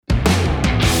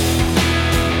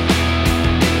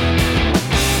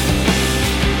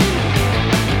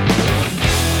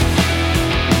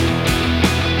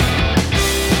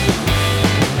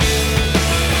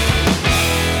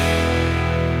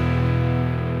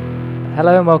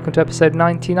Hello and welcome to episode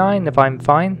 99 of I'm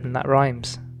Fine, and that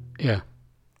rhymes. Yeah.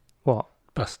 What?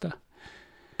 Buster.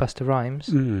 Buster rhymes?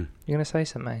 Mm. You're going to say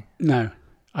something? No.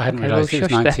 I hadn't Okay, realised well, it was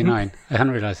shush 99. I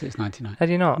hadn't realised it was 99. Had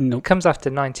you not? Nope. It comes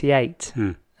after 98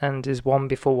 Mm. and is one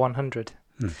before 100.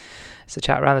 Mm. It's a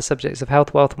chat around the subjects of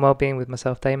health, wealth and well-being with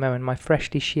myself, Damo, and my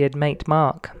freshly sheared mate,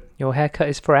 Mark. Your haircut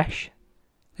is fresh.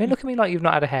 Don't look at me like you've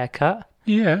not had a haircut.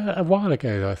 Yeah, a while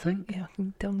ago, I think. Yeah,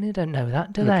 they don't know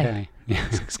that, do they? Okay. Yeah.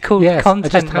 It's called Yes,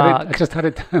 content, Mark. I just had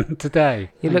it done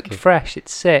today. You Thank look fresh,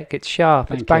 it's sick, it's sharp,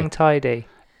 Thank it's bang you. tidy.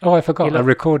 Oh, I forgot. You look- I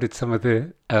recorded some of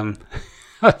the...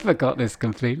 I forgot this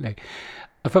completely.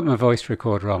 I put my voice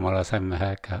recorder on while I was having my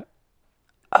haircut.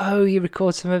 Oh, you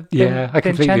record some of Yeah, I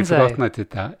completely Vincenzo. forgotten I did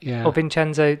that. Yeah. Or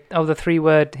Vincenzo,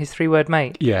 his three-word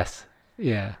mate. Yes.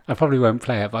 Yeah. I probably won't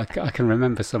play it, but I can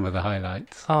remember some of the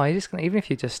highlights. Oh, you're just gonna, even if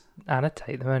you just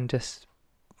annotate them and just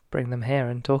bring them here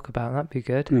and talk about them, that'd be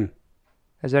good. Mm.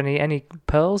 Is there any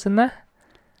pearls in there?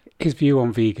 His view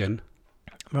on vegan.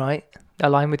 Right.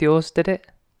 Align with yours, did it?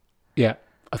 Yeah.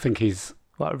 I think he's...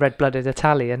 What, a red-blooded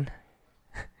Italian?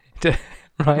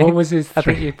 Right. What was his... I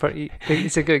think you probably...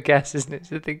 it's a good guess, isn't it?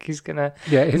 So I think he's gonna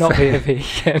Yeah, his, not be a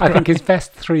vegan. I think his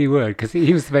best 3 word, because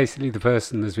he was basically the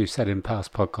person, as we've said in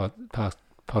past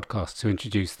podcasts, to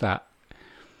introduce that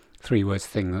 3 words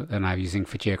thing that they're now using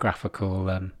for geographical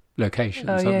locations.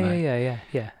 Oh, haven't yeah.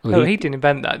 they? Well, Well, he didn't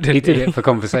invent that, did he? He did it for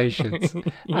conversations.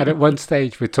 And at one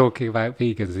stage, we're talking about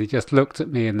vegans. He just looked at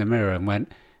me in the mirror and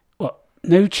went, "What?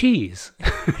 No cheese?"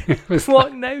 It was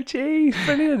What? No cheese?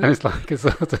 Brilliant. It was like a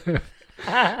sort of,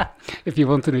 if you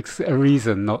want a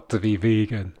reason not to be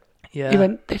vegan. Yeah. He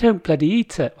went, "They don't bloody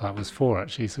eat it." Well, I was 4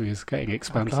 actually, so he was getting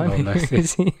expansive on this.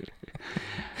 Is he?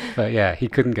 But yeah, he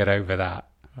couldn't get over that.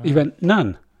 He went,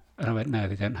 "None." And I went, "No,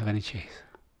 they don't have any cheese."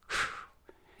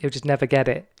 He'll just never get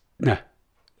it. No.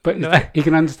 But No. he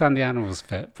can understand the animals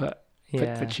bit, but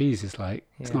Yeah. the cheese is like,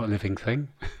 it's not a living thing.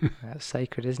 That's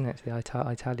sacred, isn't it, to the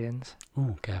Italians?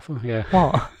 Oh, careful, yeah.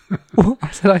 What? What? I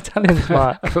said Italians,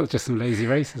 Mark. I thought it was just some lazy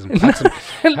racism. We had some,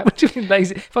 What do you mean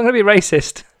lazy? If I'm going to be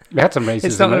racist, we had some racism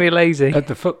it's not going to be lazy. at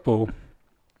the football.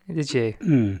 Did you?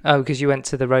 Mm. Oh, because you went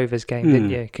to the Rovers game, didn't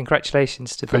Mm. you?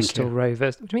 Congratulations to Thank Bristol you.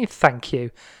 Rovers. What do you mean, thank you?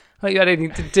 Like you had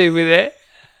anything to do with it?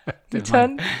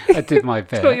 I did my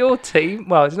bit. It's not your team.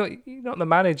 Well, it's not. You're not the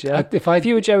manager. If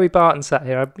you were Joey Barton sat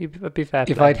here, I'd be fair.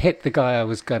 If play. I'd hit the guy I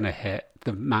was going to hit,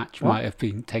 the match might have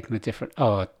been taken a different...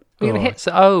 You're going to hit...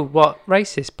 what?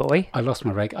 Racist boy? I lost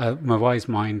my my wise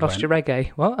mind Lost went... your reggae.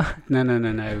 What?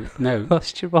 No.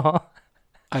 Lost your what?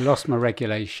 I lost my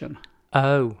regulation.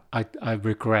 Oh. I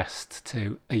regressed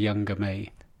to a younger me.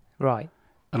 Right.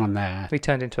 And I'm there. We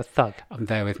turned into a thug. I'm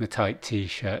there with my tight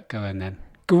T-shirt going then.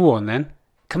 Go on then.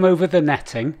 Come over the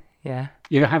netting. Yeah.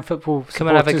 You know how football Come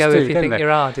and have a go do, if you don't think they? you're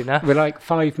hard enough. We're like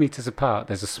 5 metres apart.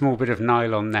 There's a small bit of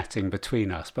nylon netting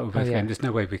between us, but we're both going, there's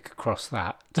no way we could cross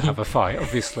that to have a fight,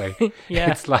 obviously. Yeah.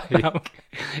 It's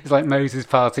like Moses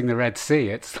parting the Red Sea.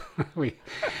 It's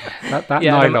that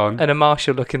nylon. And a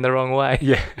marshal looking the wrong way.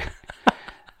 Yeah.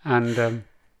 And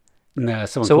no,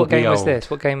 someone So called what game me was old. this?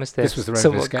 What game was this? This was the Rovers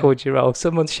Someone game. called you old.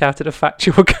 Someone shouted a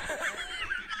factual...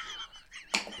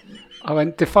 I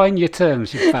went, define your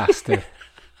terms, you bastard.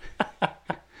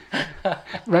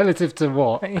 Relative to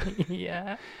what?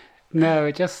 Yeah. No,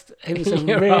 it was a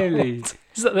You're really... old.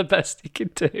 Is that the best you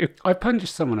could do? I punched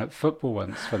someone at football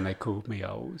once when they called me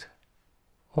old.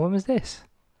 When was this?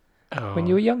 Oh, When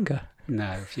you were younger?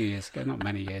 No, a few years ago, not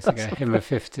many years ago, in my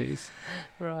 50s.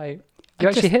 Right. You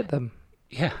actually hit them?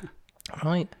 Yeah.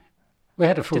 Right. We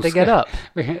had a full Did they get up?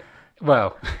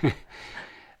 Well,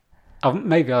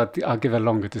 maybe I'll give a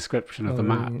longer description of the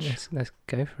match. Let's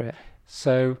go for it.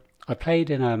 So I played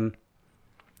in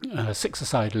a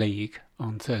six-a-side league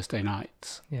on Thursday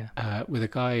nights with a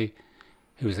guy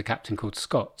who was a captain called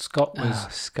Scott. Scott was...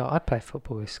 Scott. I play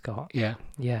football with Scott. Yeah.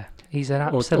 Yeah. He's an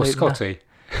absolute... Or Scotty.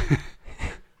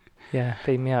 Yeah,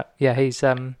 beat me up. Yeah, he's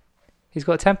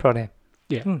got a temper on him.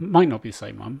 Yeah, might not be the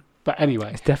same one. But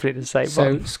anyway. It's definitely the same So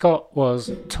one. Scott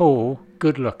was tall,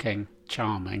 good-looking,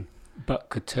 charming, but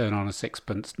could turn on a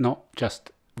sixpence, not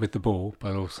just with the ball,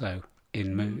 but also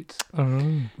in moods.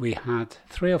 We had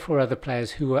 3 or 4 other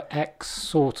players who were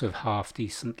sort of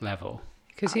half-decent level.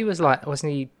 Because he was like,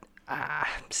 wasn't he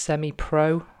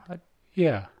semi-pro?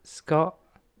 Yeah. Scott?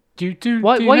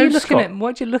 Why are you looking at...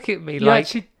 Why'd you look at me like...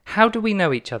 Actually, how do we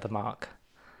know each other, Mark?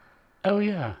 oh,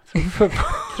 yeah. Through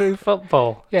football. Through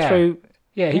football. Yeah.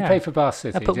 He played for Bar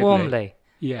City, Up at didn't Warmley.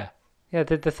 he? Yeah. Yeah,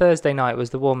 the Thursday night was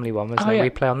the Warmley one, wasn't it? yeah. We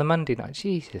play on the Monday night.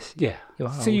 Jesus. Yeah. You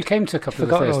are So you old. came to a couple of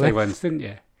the Forgotten all Thursday this. ones, didn't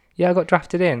you? Yeah, I got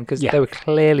drafted in because Yeah. they were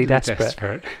clearly They were desperate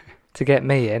desperate. to get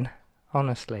me in,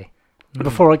 honestly.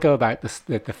 Before I go about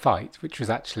the fight, which was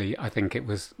actually, I think it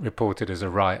was reported as a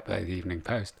riot by the Evening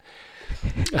Post.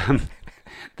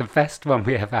 The best one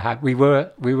we ever had. We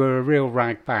were a real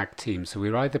ragbag team, so we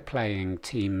were either playing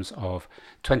teams of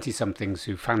 20-somethings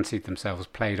who fancied themselves,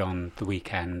 played on the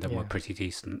weekend and were pretty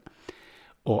decent,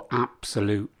 or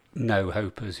absolute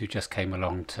no-hopers who just came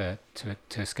along to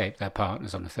escape their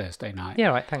partners on a Thursday night. Yeah,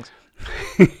 right, thanks.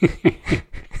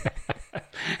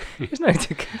 There's no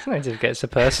need to get so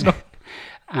personal.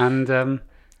 And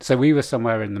so we were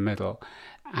somewhere in the middle,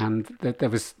 and there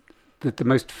was the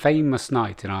most famous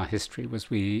night in our history was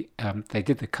they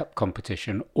did the cup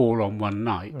competition all on one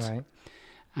night. Right.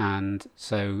 And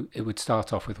so it would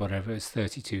start off with whatever, it's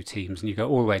 32 teams, and you go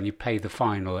all the way and you play the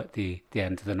final at the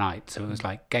end of the night. So it was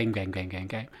like game.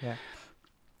 Yeah.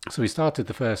 So we started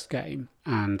the first game,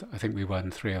 and I think we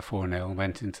won 3 or 4-0 and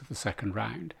went into the second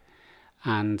round.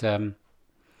 And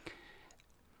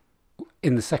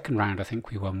in the second round, I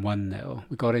think we won 1-0.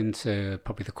 We got into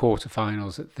probably the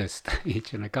quarterfinals at this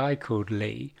stage, and a guy called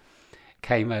Lee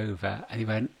came over and he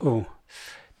went, "Oh,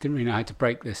 didn't really know how to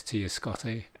break this to you,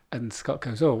 Scotty." And Scott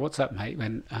goes, "Oh, what's up, mate?" He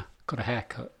went, "Got a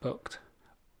haircut booked."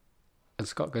 And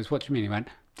Scott goes, "What do you mean?" He went,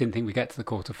 "Didn't think we get to the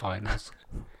quarterfinals."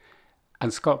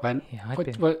 And Scott went, Yeah,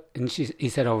 what? And he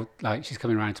said, "Oh, like she's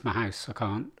coming round to my house, so I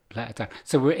can't let her down."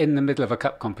 So we're in the middle of a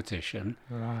cup competition.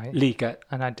 Right. Lee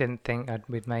and I didn't think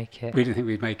we'd make it. We didn't think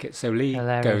we'd make it. So Lee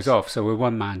Hilarious. goes off. So we're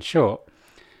one man short.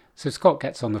 So Scott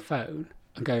gets on the phone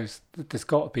and goes, "There's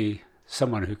got to be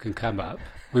someone who can come up.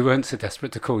 We weren't so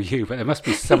desperate to call you, but there must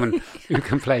be someone who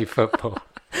can play football."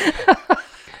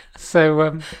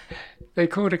 So they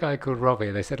called a guy called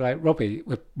Robbie. They said, like, "Robbie,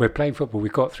 we're playing football. We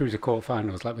got through to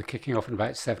quarterfinals. Like, we're kicking off in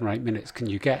about 7 or 8 minutes. Can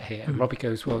you get here?" And Robbie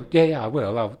goes, "Well, yeah, I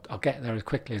will. I'll get there as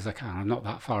quickly as I can. I'm not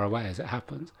that far away as it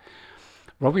happens."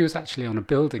 Robbie was actually on a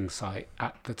building site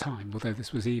at the time, although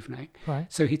this was evening. Right.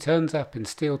 So he turns up in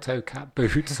steel toe cap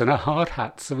boots and a hard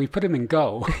hat. So we put him in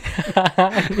goal.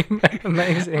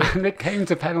 Amazing. And it came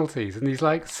to penalties, and he's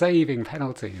like saving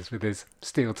penalties with his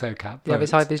steel toe cap boots. Do you have his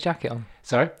high-vis jacket on?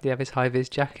 Sorry? Do you have his high-vis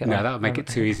jacket on? No, that would make it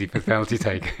too easy for the penalty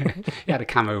take. He had a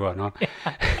camo one on.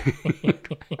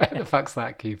 Where the fuck's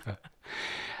that keeper?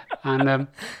 And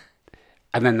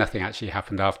then nothing actually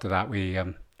happened after that. We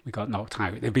got knocked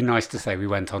out. It'd be nice to say we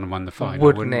went on and won the final,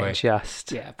 wouldn't it? We?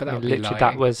 Just? Yeah, but that would be literally lying.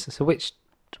 that was. So which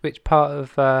part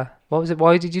of what was it?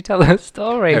 Why did you tell that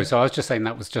story? No, so I was just saying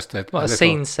that was just a little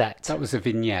scene set. That was a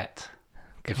vignette,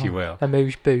 if you will. A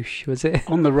mouche bouche, was it?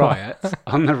 On the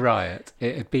riot,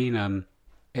 it had been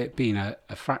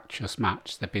a fractious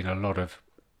match. There'd been a lot of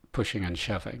pushing and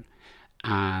shoving,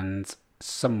 and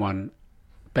someone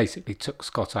basically took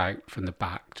Scott out from the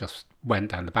back, just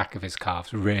went down the back of his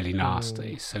calves, really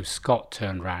nasty. So Scott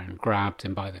turned round, grabbed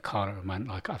him by the collar and went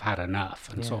like, "I've had enough,"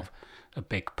 and sort of a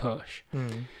big push.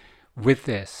 With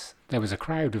this, there was a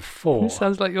crowd of 4. It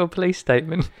sounds like your police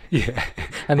statement. Yeah.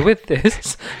 And with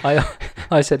this,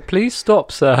 I said, "Please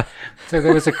stop, sir." So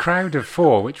there was a crowd of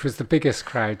 4, which was the biggest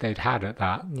crowd they'd had at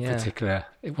that Yeah. particular.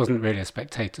 It wasn't really a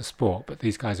spectator sport, but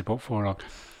these guys had brought 4 on.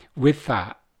 With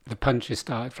that, the punches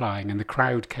started flying and the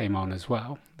crowd came on as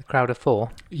well. The crowd of 4.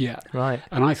 Yeah. Right.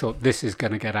 And I thought, this is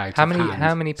going to get out How of many? hand.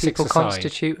 How many 6 people aside.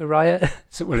 constitute a riot?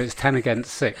 So, well, it's 10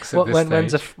 against 6 at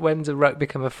this stage. When's a riot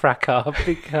become a fracas?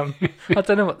 I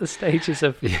don't know what the stages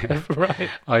of riot.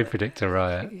 I predict a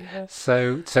riot. Yeah.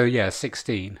 So yeah,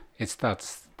 16.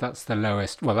 That's the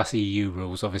lowest. Well, that's EU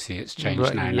rules. Obviously, it's changed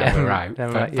Right, now. yeah. Now we're out.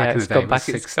 Then But right, back in it's the day, gone it was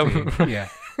back, it's 16. Yeah.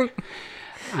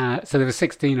 So there were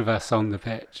 16 of us on the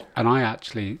pitch, and I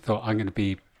actually thought I'm going to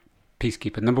be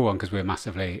peacekeeper. Number one, because we're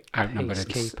massively outnumbered.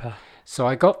 Peacekeeper. So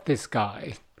I got this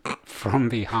guy from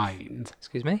behind.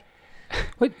 Excuse me.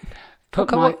 Wait.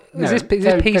 Put Is this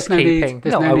there's peacekeeping?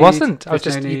 no No, I need, wasn't. I was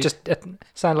there's just. no You need. just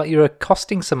sound like you're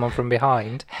accosting someone from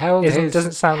behind.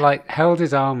 Doesn't sound like. Held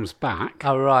his arms back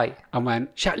Oh right. and went,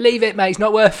 Leave it, mate. It's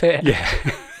not worth it.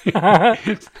 yeah.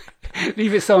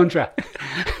 Leave it, Sandra.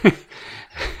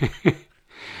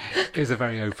 It was a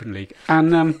very open league.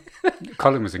 And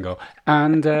Colin was in goal.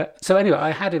 And so anyway,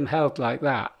 I had him held like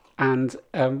that. And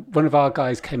one of our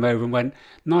guys came over and went,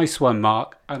 "Nice one,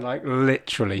 Mark," and like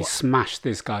literally smashed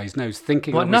this guy's nose,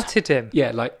 thinking What, I was, nutted him?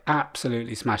 Yeah, like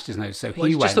absolutely smashed his nose. So What,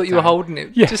 he you went just thought you were down. holding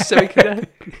him, Yeah. just so he could.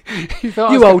 He thought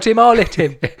I You was hold him, I'll hit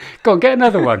him. Go on, get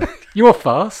another one. You're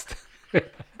fast.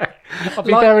 I'll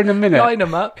be there in a minute. Line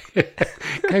him up.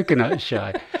 Coconut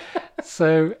shy.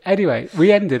 So anyway,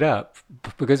 we ended up,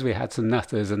 because we had some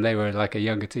nutters and they were like a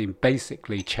younger team,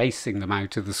 basically chasing them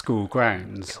out of the school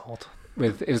grounds. God.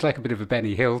 It was like a bit of a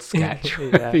Benny Hill sketch.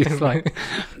 Yeah. These like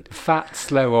fat,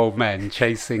 slow old men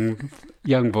chasing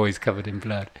young boys covered in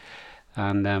blood.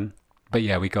 And But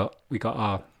yeah, we got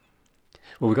our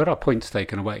points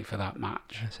taken away for that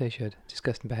match. So you should.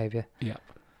 Disgusting behaviour. Yep.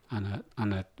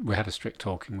 And we had a strict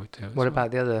talking with too. What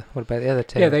about the other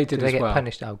team? Yeah, they did they as get well.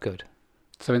 punished? Oh, good.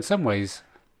 So in some ways,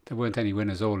 there weren't any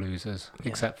winners or losers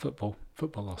except football.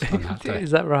 Football lost on that day.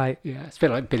 Is that right? Yeah, it's a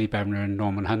bit like Billy Bremner and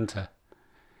Norman Hunter.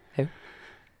 Who?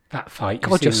 That fight.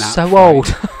 God, you're so fight.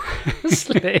 old.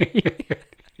 Honestly.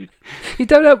 You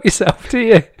don't help yourself, do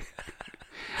you?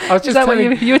 I was just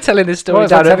telling you were telling this story was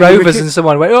down I at telling you Rovers, and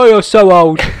someone went, "Oh, you're so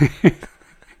old."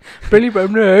 Billy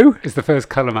Bremner. It's the first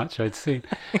colour match I'd seen.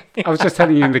 I was just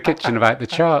telling you in the kitchen about the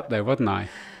chart, though, wasn't I?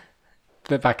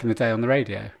 That back in the day on the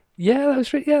radio. Yeah, that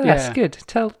was that's good.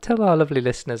 Tell our lovely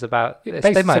listeners about this.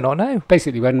 They might not know.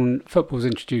 Basically, when football was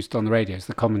introduced on the radio as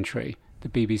the commentary, the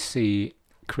BBC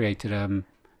created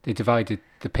they divided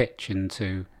the pitch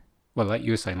into, well, like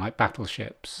you were saying, like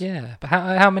battleships. Yeah, but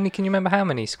how many? Can you remember how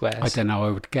many squares? I don't know.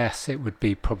 I would guess it would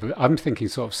be probably. I'm thinking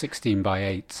sort of 16 by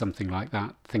 8, something like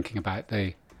that. Thinking about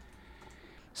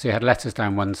so you had letters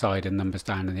down one side and numbers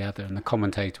down in the other, and the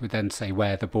commentator would then say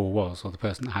where the ball was, or the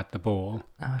person that had the ball,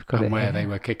 and where they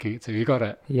were kicking it to. You got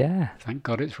it? Yeah. Thank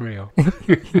God it's real.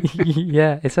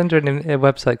 Yeah, it's under a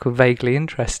website called Vaguely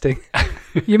Interesting.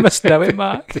 You must know it,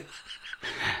 Mark.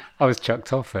 I was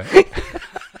chucked off it.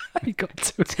 You got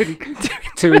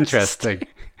too interesting.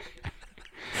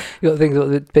 You got things that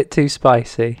are a bit too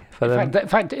spicy for them. In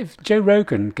fact, if Joe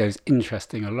Rogan goes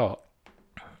interesting a lot.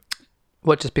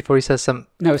 What, just before he says something?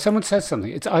 No, if someone says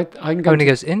something, it's I can go. When he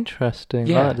goes interesting,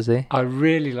 yeah, right, does he? I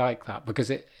really like that because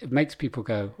it makes people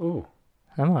go, oh.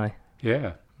 Am I?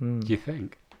 Yeah. You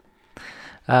think?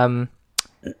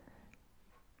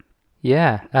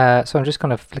 Yeah. So I'm just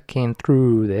kind of flicking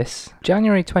through this.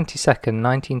 January 22nd,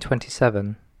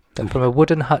 1927. From a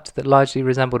wooden hut that largely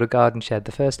resembled a garden shed,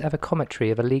 the first ever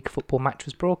commentary of a league football match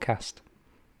was broadcast.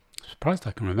 Surprised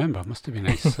I can remember. It must have been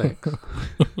 86.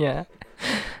 Yeah.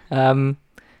 The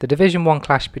Division 1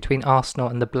 clash between Arsenal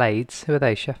and the Blades. Who are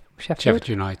they? Sheffield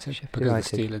United. Because of the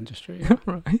steel industry.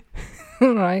 Right.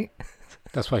 Right.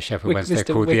 That's why Sheffield Wednesday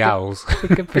called the Owls.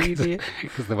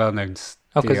 Because the well-known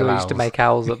steel because they owls. used to make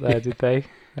owls up there, did they?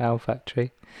 Owl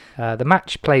factory. The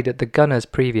match played at the Gunners'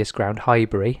 previous ground,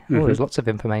 Highbury. Oh, there's lots of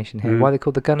information here. Why are they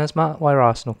called the Gunners, Mark? Why are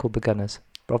Arsenal called the Gunners?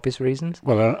 For obvious reasons.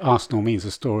 Well, Arsenal means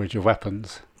a storage of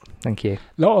weapons. Thank you.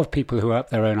 A lot of people who are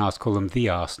up their own arse call them the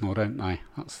Arsenal, don't they?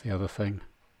 That's the other thing.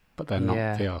 But they're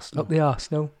not the Arsenal. Not the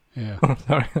Arsenal. Yeah.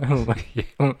 Sorry.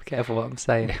 I'm careful what I'm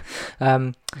saying.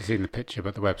 You've seen the picture,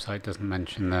 but the website doesn't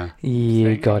mention the You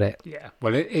thing. got it. Yeah.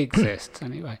 Well, it exists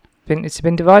anyway. It's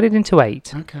been divided into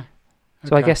 8. Okay.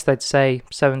 So I guess they'd say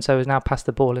so-and-so has now passed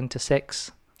the ball into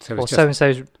 6. Or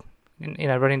so-and-so's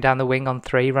running down the wing on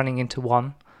 3, running into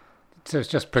 1. So it's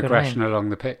just progression along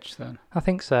the pitch then? I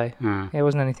think so. Yeah, it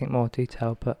wasn't anything more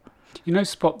detailed, but...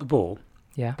 Spot the Ball?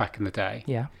 Yeah. Back in the day?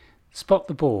 Yeah. Spot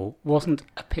the Ball wasn't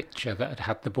a picture that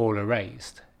had the ball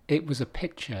erased. It was a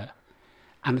picture,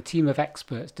 and a team of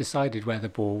experts decided where the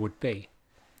ball would be.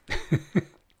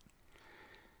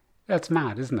 That's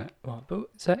mad, isn't it? What? But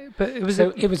it was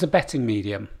it was a betting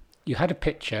medium. You had a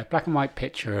picture, black and white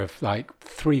picture of like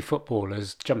 3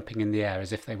 footballers jumping in the air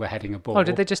as if they were heading a ball. Oh,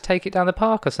 did they just take it down the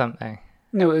park or something?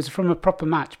 No, it was from a proper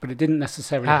match, but it didn't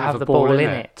necessarily have the a ball in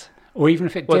it. Or even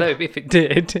if it did. Well, no, if it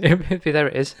did, there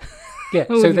it is. Yeah,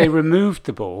 so they removed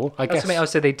the ball. I guess.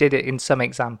 So they did it in some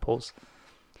examples.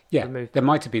 Yeah, there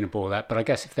might have been a ball there, but I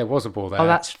guess if there was a ball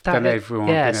there, then everyone.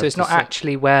 Yeah, so it's not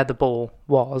actually where the ball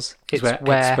was; it's where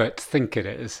experts think it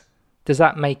is. Does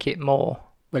that make it more?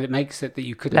 Well, it makes it that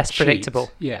you couldn't less cheat. Predictable.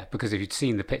 Yeah, because if you'd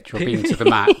seen the picture or been to the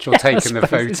match or taken the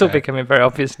photo, it's all becoming very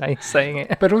obvious now. Saying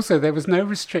it, but also there was no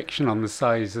restriction on the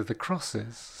size of the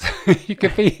crosses. You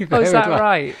could be there. Oh, is that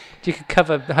right? You could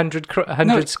cover 100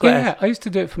 squares. Yeah, I used to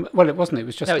do it from. Well, it wasn't. It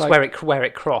was just. No, it's where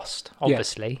it crossed.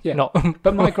 Obviously, yeah. Not.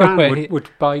 But my gran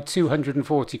would buy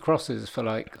 240 crosses for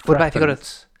like. What about if you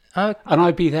got a? And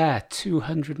I'd be there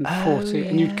 240,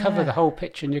 and you'd cover the whole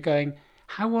pitch, and you're going,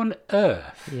 how on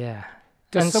earth? Yeah.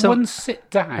 Does someone sit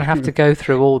down and have to go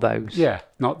through all those? Yeah,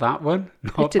 not that one.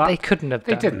 They couldn't have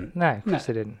done. They didn't. No, of course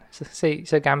they didn't.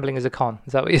 So gambling is a con.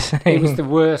 Is that what you're saying? It was the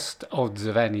worst odds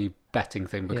of any betting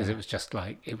thing because it was just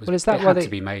like it was. Well, is that it had to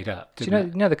be made up? Do you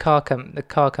know the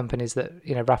car companies that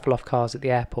raffle off cars at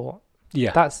the airport?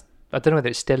 Yeah, I don't know whether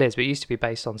it still is, but it used to be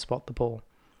based on Spot the Ball.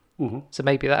 Mm-hmm. So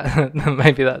maybe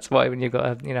that's why when you've got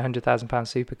a £100,000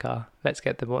 supercar, let's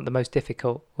get the most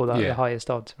difficult or the highest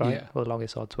odds, right? Yeah. Or the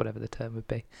longest odds, whatever the term would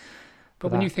be.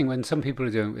 But when you think when some people are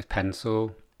doing it with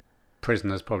pencil,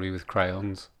 prisoners probably with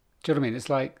crayons. Do you know what I mean? It's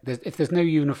like if there's no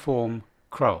uniform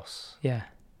cross,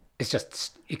 It's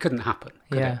just, it couldn't happen.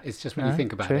 Could Yeah. it? It's just when you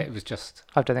think about true. it, it was just...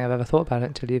 I don't think I've ever thought about it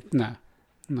until you've No.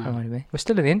 reminded me. We're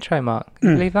still in the intro, Mark. Can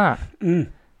you believe that?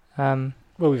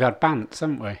 Well, we've had bants,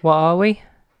 haven't we? What are we?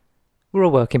 We're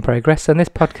all work in progress, and this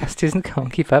podcast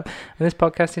can't keep up, and this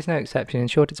podcast is no exception. In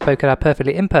short, it's spoken our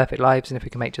perfectly imperfect lives, and if we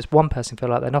can make just one person feel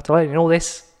like they're not alone in all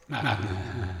this,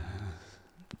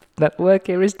 that work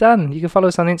here is done. You can follow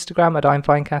us on Instagram at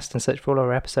I'mFinecast and search for all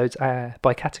our episodes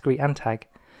by category and tag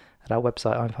at our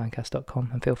website,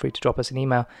 I'mFinecast.com, and feel free to drop us an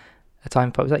email at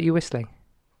Was that you whistling?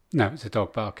 No, it's a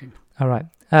dog barking. All right.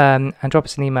 And drop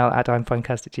us an email at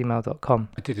I'mFinecast@gmail.com.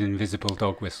 I did an invisible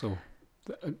dog whistle.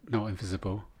 Not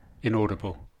invisible.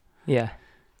 Inaudible. Yeah.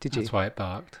 Did you? That's why it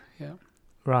barked. Yeah.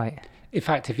 Right. In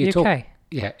fact, if You you talk, okay?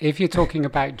 yeah, if you're talking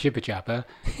about jibber jabber,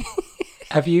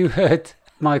 have you heard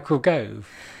Michael Gove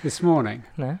this morning?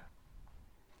 No.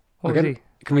 What was he?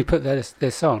 Can we put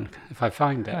this on if I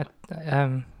find it?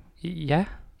 Yeah.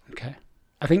 Okay.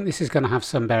 I think this is going to have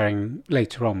some bearing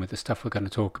later on with the stuff we're going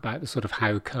to talk about, the sort of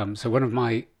how come. So one of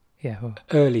my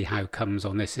early how comes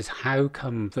on this is how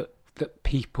come that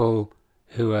people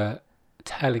who are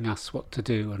telling us what to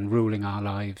do and ruling our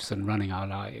lives and running our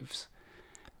lives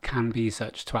can be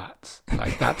such twats.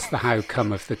 Like, that's the how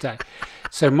come of the day.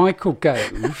 So Michael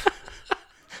Gove...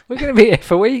 We're going to be here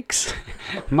for weeks.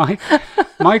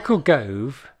 Michael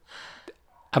Gove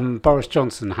and Boris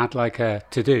Johnson had like a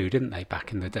to-do, didn't they,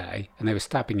 back in the day? And they were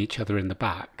stabbing each other in the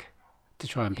back to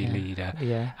try and be leader.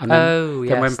 Yeah. And then,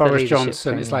 yes, when the Boris leadership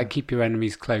Johnson, thing, it's like keep your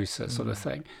enemies closer sort of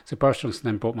thing. So Boris Johnson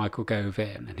then brought Michael Gove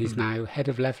in, and he's now head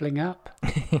of Levelling Up.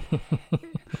 It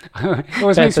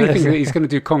always makes me think that he's going to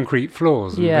do concrete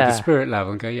floors with the spirit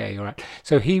level and go, yeah, you're right.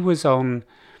 So he was on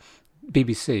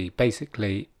BBC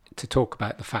basically to talk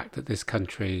about the fact that this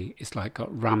country is like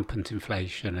got rampant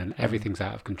inflation and everything's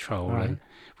out of control, and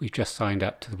we've just signed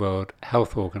up to the World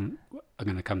Health Organ. I'm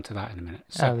going to come to that in a minute.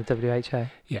 So, the WHO.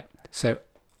 Yeah. So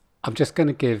I'm just going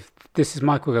to give... This is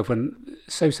Michael Gove, one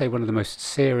of the most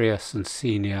serious and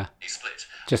senior...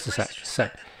 Just a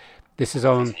sec. This is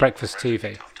on Breakfast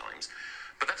TV.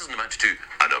 But that doesn't amount to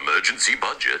an emergency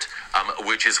budget,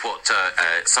 which is what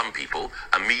some people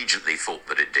immediately thought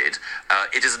that it did.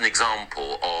 It is an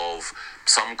example of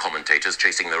some commentators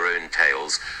chasing their own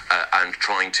tails and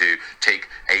trying to take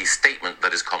a statement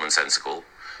that is commonsensical,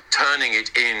 turning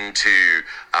it into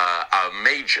a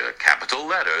major capital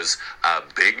letters, a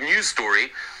big news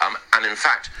story, and in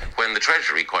fact, when the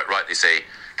Treasury quite rightly say,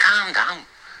 calm down,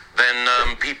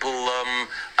 then people,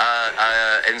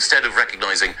 instead of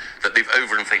recognising that they've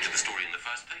overinflated the story in the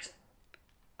first place.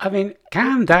 I mean,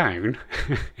 calm down.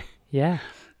 Yeah.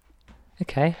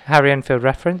 Okay. Harry Enfield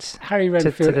reference. Harry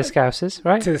Renfield. To the Scousers,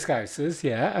 right? To the Scousers,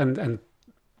 yeah. And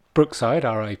Brookside,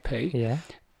 R.I.P. Yeah.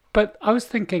 But I was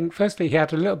thinking, firstly, he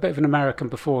had a little bit of an American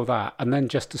before that, and then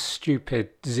just a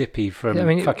stupid Zippy from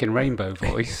fucking Rainbow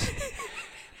Voice.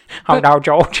 Now,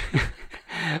 George.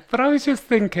 But I was just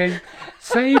thinking,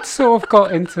 say he'd sort of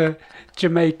got into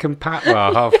Jamaican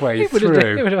patois halfway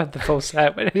through. He would have had the full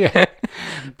set. Yeah.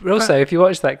 But also, if you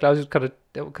watch that, I was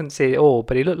couldn't see it all,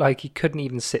 but he looked like he couldn't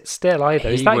even sit still either.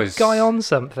 Is that guy on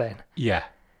something? Yeah.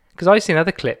 Because I've seen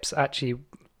other clips, actually,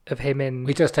 of him in...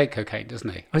 He does take cocaine, doesn't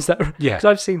he? Was that... Yeah. Because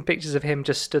I've seen pictures of him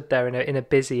just stood there in a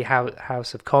busy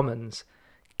House of Commons,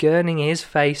 gurning his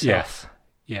face off.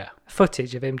 Yeah.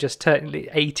 Footage of him just totally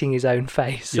eating his own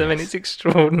face. Yes. I mean, it's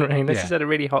extraordinary. Unless he's had a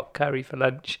really hot curry for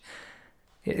lunch.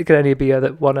 It could only be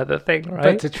one other thing, right?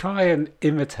 But to try and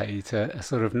imitate a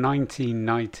sort of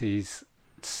 1990s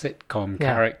sitcom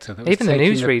character... that was even the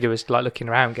newsreader was like looking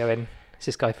around going, is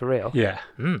this guy for real? Yeah.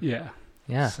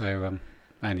 Yeah. So,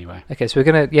 anyway. Okay, so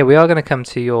we are gonna come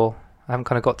to your... I haven't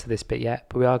kind of got to this bit yet,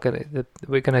 but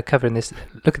we're gonna cover in this.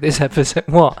 Look at this episode.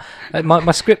 What?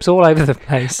 My script's all over the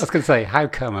place. I was going to say, how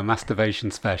come a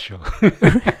masturbation special? It's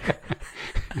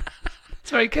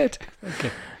very good.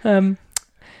 Okay. 10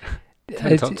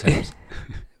 top tips.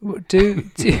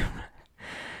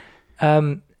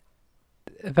 A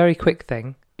very quick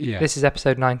thing. Yeah. This is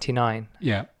episode 99.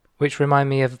 Yeah. Which remind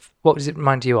me of... What does it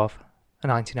remind you of? A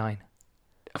 99.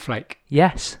 A flake.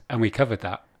 Yes. And we covered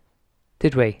that.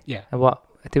 Did we? Yeah. And what?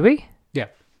 Did we? Yeah.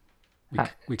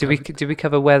 Did we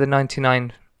cover where the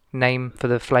 99 name for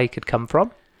the flake had come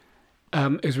from?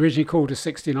 It was originally called a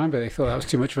 69, but they thought that was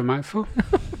too much of a mouthful.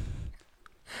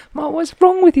 Mark, what's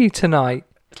wrong with you tonight?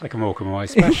 It's like a Morecambe and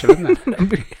Wise special, isn't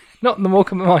it? Not the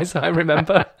Morecambe and Wise I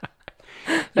remember.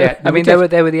 Yeah, I mean, they were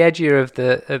the edgier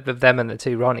of them and the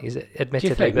two Ronnies,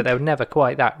 admittedly, but they were never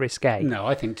quite that risque. No,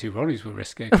 I think two Ronnies were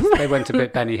risque. They went a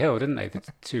bit Benny Hill, didn't they? The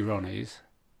two Ronnies.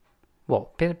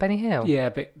 What, Benny Hill? Yeah,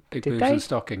 big boobs and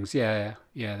stockings. Yeah,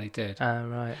 they did. Oh,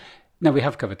 right. No, we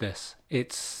have covered this.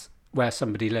 It's where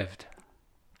somebody lived.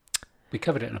 We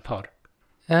covered it in a pod.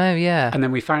 Oh, yeah. And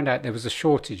then we found out there was a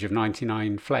shortage of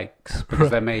 99 flakes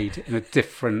because they're made in a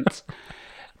different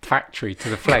factory to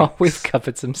the flakes. God, we've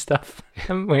covered some stuff,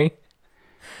 haven't we?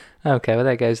 Okay, well,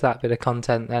 there goes that bit of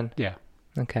content then. Yeah.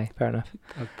 Okay, fair enough.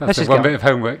 That's the one bit of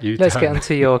homework you've Let's done. get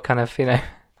onto your kind of,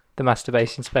 the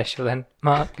masturbation special then,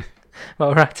 Mark,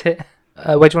 while we're at it.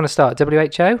 Where do you want to start?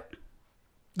 WHO?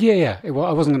 Yeah. Well,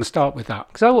 I wasn't going to start with that.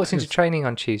 Because I walked into training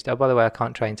on Tuesday. Oh, by the way, I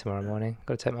can't train tomorrow morning.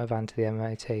 Got to take my van to the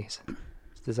MOT. So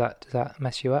does that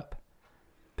mess you up?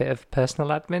 Bit of personal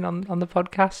admin on the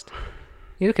podcast?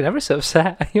 You're looking ever so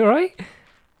upset. Are you all right?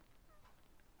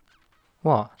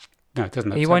 What? No, it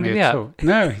doesn't Are you upset winding me me at up? all.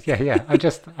 No, yeah.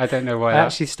 I don't know why. I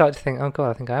actually started to think, oh God,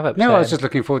 I think I have upset. No, I was him. just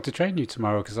looking forward to training you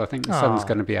tomorrow because I think the sun's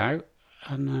going to be out.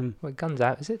 And What, guns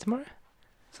out? Is it tomorrow?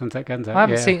 sunset guns out. I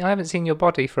haven't seen your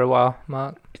body for a while,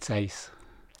 Mark. It's ace.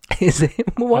 Is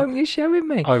it? Well, why aren't you showing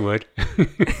me? I would.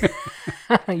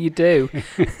 You do.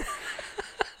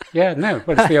 Yeah, no,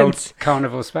 but it's the old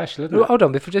carnival special, isn't it? Hold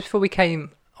on, before we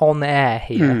came on air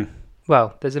here.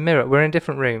 Well, there's a mirror. We're in a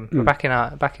different room. We're back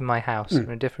in my house. We're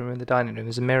in a different room in the dining room.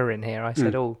 There's a mirror in here. I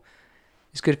said, "Oh,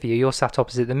 it's good for you. You're sat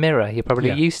opposite the mirror. You're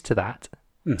probably used to that."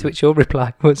 To which your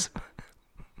reply was,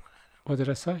 "What did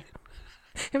I say?"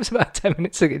 It was about 10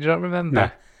 minutes ago. Do you not remember?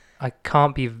 No. I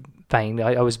can't be vain.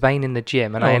 I was vain in the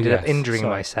gym, and I ended up injuring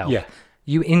myself. Yeah.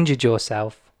 You injured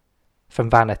yourself from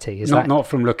vanity. Not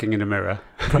from looking in a mirror.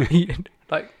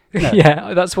 Like, No.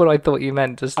 Yeah, that's what I thought you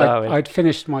meant to start with. I'd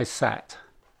finished my set,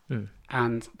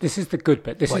 and this is the good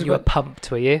bit. You were pumped,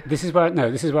 were you? This is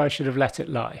where I should have let it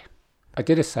lie. I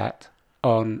did a set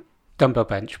on dumbbell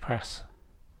bench press,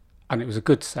 and it was a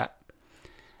good set.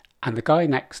 And the guy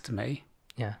next to me,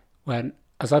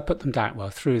 as I put them down,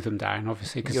 threw them down,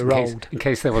 obviously, because in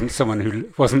case there wasn't someone who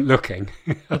wasn't looking,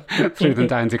 threw them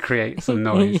down to create some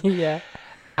noise. Yeah.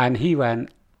 And he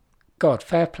went, "God,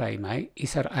 fair play, mate." He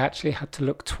said, "I actually had to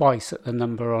look twice at the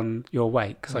number on your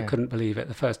weight because I couldn't believe it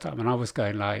the first time." And I was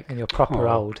going like... And you're proper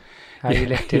old. How are you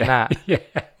lifting that? Yeah.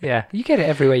 Yeah. You get it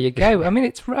everywhere you go. I mean,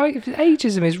 it's right.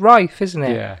 Ageism is rife, isn't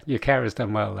it? Yeah, your carer's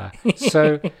done well there.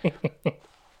 So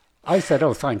I said,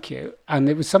 "Oh, thank you." And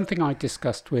it was something I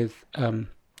discussed with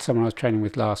someone I was training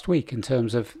with last week in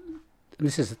terms of...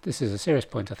 This is a serious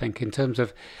point, I think, in terms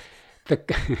of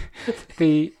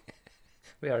the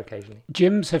We are occasionally.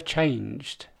 Gyms have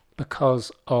changed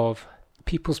because of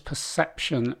people's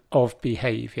perception of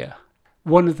behaviour.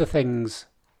 One of the things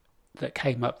that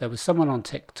came up, there was someone on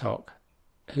TikTok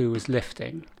who was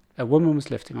lifting. A woman was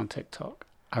lifting on TikTok,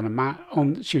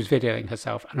 and she was videoing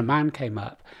herself, and a man came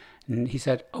up, and he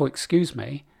said, "Oh, excuse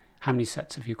me, how many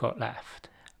sets have you got left?"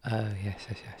 Oh, yes.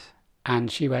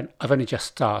 And she went, "I've only just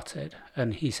started."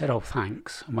 And he said, "Oh,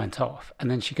 thanks," and went off. And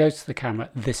then she goes to the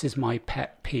camera, "This is my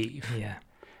pet peeve." Yeah.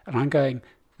 And I'm going,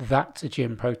 that's a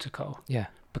gym protocol. Yeah.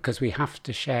 Because we have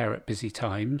to share at busy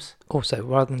times. Also,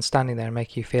 rather than standing there and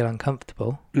make you feel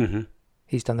uncomfortable,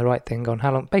 he's done the right thing. Gone,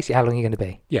 how long are you going to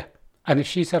be? Yeah. And if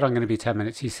she said, "I'm going to be 10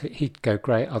 minutes, he'd go,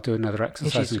 "Great, I'll do another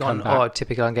exercise and come back." "Oh,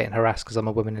 typically I'm getting harassed because I'm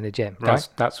a woman in a gym," right?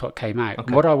 That's what came out. Okay.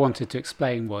 And what I wanted to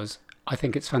explain was, I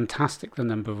think it's fantastic, the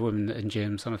number of women in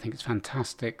gyms, and I think it's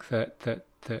fantastic that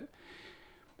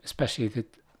especially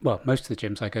most of the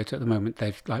gyms I go to at the moment,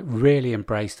 they've like really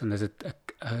embraced, and there's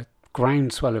a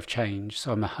groundswell of change.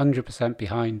 So I'm 100%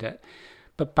 behind it.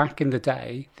 But back in the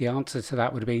day, the answer to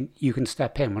that would have been, you can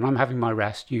step in. When I'm having my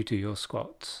rest, you do your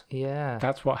squats. Yeah.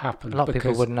 That's what happened. A lot of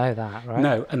people wouldn't know that, right?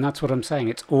 No, and that's what I'm saying.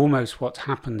 It's almost what's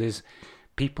happened is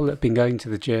people that have been going to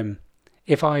the gym,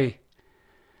 if I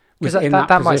was in that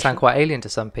might position, sound quite alien to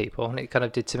some people, and it kind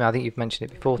of did to me. I think you've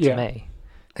mentioned it before to me.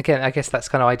 Again, I guess that's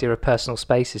kind of idea of personal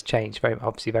space has changed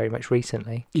very much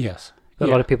recently. Yes. But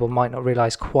a lot of people might not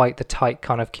realise quite the tight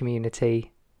kind of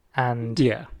community, and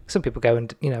some people go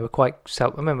and are quite I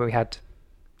remember we had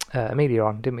Amelia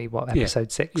on, didn't we?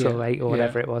 Episode 6 or 8 or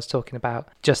whatever it was, talking about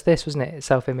just this, wasn't it?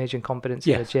 Self-image and confidence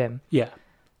in the gym. Yeah.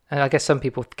 And I guess some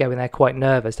people go in there quite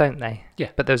nervous, don't they?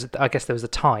 Yeah. But there was a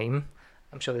time.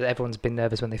 I'm sure that everyone's been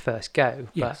nervous when they first go.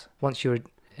 Yes. But once you're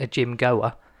a gym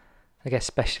goer, I guess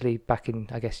especially back in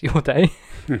your day,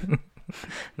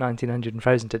 1900 and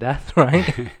frozen to death,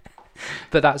 right?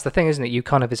 But that's the thing, isn't it? You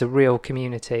kind of, it's a real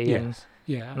community. Yes.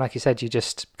 And like you said, you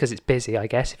just, because it's busy, I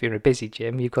guess, if you're in a busy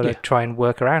gym, you've got to try and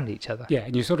work around each other. Yeah,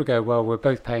 and you sort of go, well, we're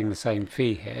both paying the same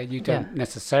fee here. You don't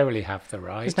necessarily have the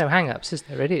right. There's no hang-ups, is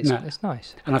there? Really? It's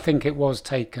nice. And I think it was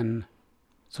taken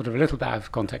sort of a little bit out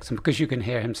of context. And because you can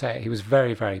hear him say it, he was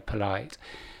very, very polite.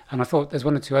 And I thought there's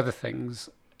one or two other things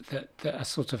that are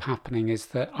sort of happening is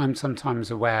that I'm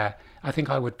sometimes aware. I think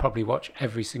I would probably watch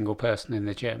every single person in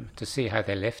the gym to see how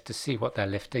they lift, to see what they're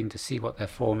lifting, to see what their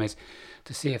form is,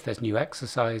 to see if there's new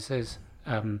exercises.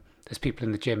 There's people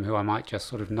in the gym who I might just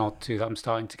sort of nod to that I'm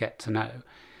starting to get to know.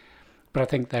 But I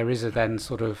think there is a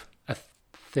sort of a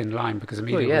thin line, because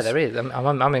immediately... Well, yeah, there is.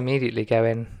 I'm immediately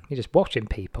going, you're just watching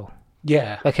people.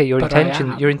 Yeah. Okay, your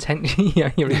intentions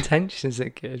are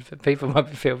good, but people might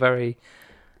feel very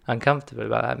uncomfortable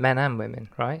about that, men and women,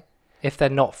 right? If they're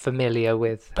not familiar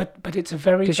with... But it's a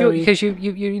very... Because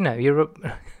you know, you're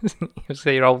you'll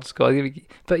say you're old school,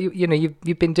 but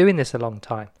you've been doing this a long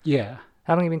time. Yeah.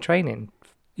 How long have you been training?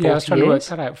 40 I was trying years?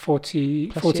 To work that out.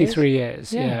 43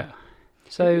 years. Yeah.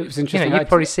 So it was interesting. You've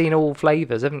probably seen all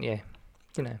flavours, haven't you?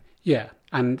 Yeah,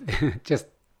 and just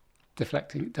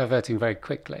diverting very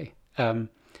quickly. I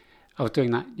was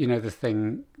doing that.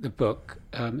 The book.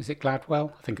 Is it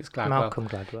Gladwell? I think it's Gladwell. Malcolm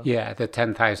Gladwell. Yeah, the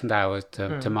 10,000 hours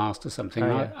to master something.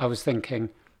 I was thinking.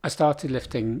 I started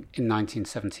lifting in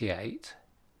 1978,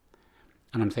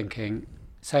 and I'm thinking,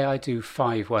 say I do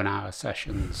 5 1-hour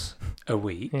sessions a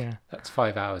week. Yeah. That's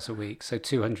 5 hours a week, so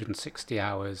 260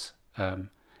 hours a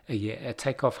year.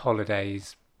 Take off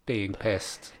holidays, being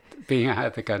pissed, being out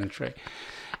of the country,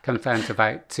 comes down to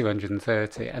about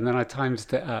 230. And then I times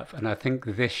it up, and I think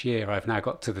this year I've now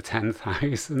got to the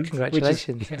 10,000.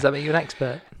 Congratulations. Does that make you an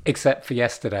expert? Except for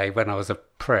yesterday when I was a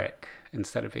prick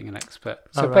instead of being an expert.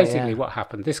 So basically what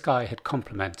happened, this guy had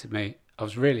complimented me. I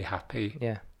was really happy.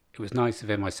 Yeah. It was nice of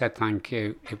him. I said thank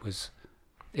you. It was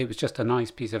just a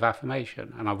nice piece of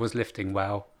affirmation, and I was lifting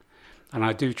well. And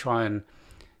I do try and,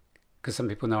 because some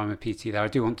people know I'm a PT there, I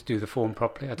do want to do the form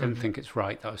properly. I don't think it's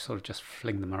right that I sort of just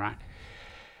fling them around.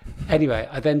 Anyway,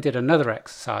 I then did another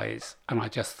exercise, and I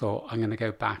just thought I'm going to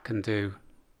go back and do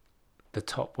the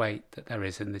top weight that there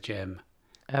is in the gym.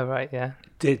 Oh, right, yeah.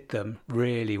 Did them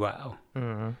really well.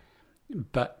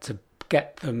 But to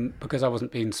get them, because I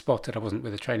wasn't being spotted, I wasn't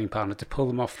with a training partner, to pull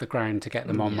them off the ground, to get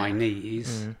them on my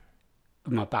knees,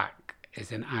 my back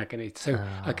is in agony. So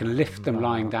I can lift them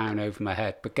lying down over my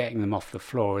head, but getting them off the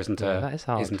floor isn't a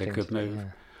good move. Yeah.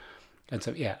 And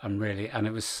so, and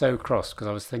it was so cross, because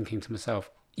I was thinking to myself,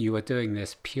 you are doing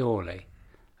this purely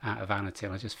out of vanity,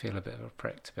 and I just feel a bit of a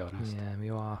prick, to be honest. Yeah,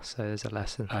 you are. So there's a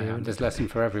lesson for you. There's a lesson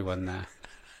for everyone there.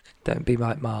 Don't be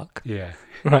like Mark. Yeah.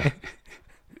 Right.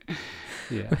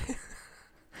 Yeah.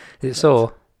 Is it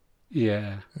sore?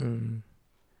 Yeah. I'm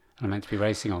meant to be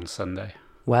racing on Sunday.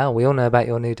 Well, we all know about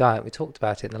your new diet. We talked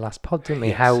about it in the last pod, didn't we?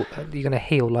 Yes. How you're going to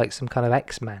heal like some kind of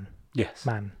X-Man. Yes.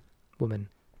 Man, woman,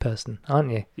 person,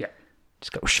 aren't you? Yeah.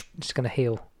 Just go, whoosh, just going to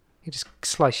heal. You just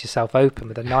slice yourself open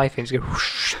with a knife and just go,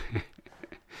 whoosh. Do you know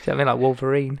what I mean? Like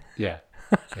Wolverine. Yeah.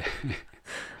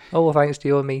 All thanks to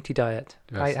your meaty diet.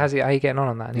 How are you getting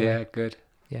on that anyway? Yeah, good.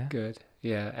 Yeah? Good.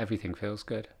 Yeah, everything feels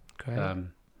good. Great.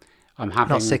 I'm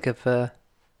having... Not sick of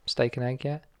steak and egg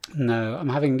yet? No, I'm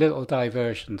having little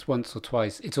diversions once or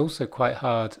twice. It's also quite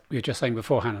hard. We were just saying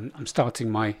beforehand, I'm starting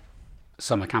my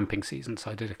summer camping season, so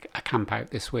I did a camp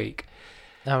out this week.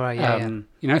 Oh, right, yeah.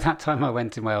 You know that time I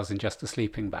went in Wales in just a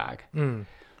sleeping bag? And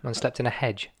slept in a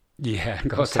hedge? Yeah, and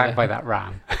got attacked by that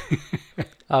ram.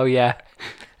 Oh, yeah.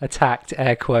 Attacked,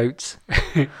 air quotes.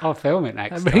 I'll film it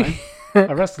next time.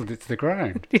 I wrestled it to the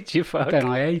ground. Did you fuck? Then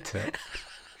I ate it.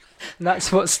 And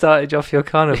that's what started off your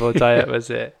carnivore diet, was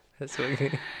it? That's what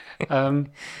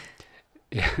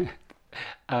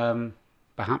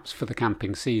perhaps for the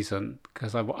camping season,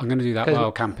 because I'm going to do that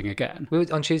while camping again.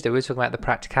 On Tuesday, we were talking about the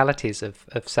practicalities of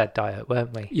said diet,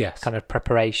 weren't we? Yes. Kind of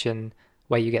preparation,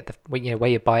 where you get where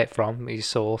you buy it from, your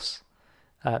source,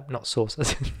 not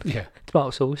sauce, yeah,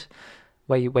 tomato sauce,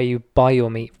 where you buy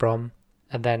your meat from,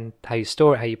 and then how you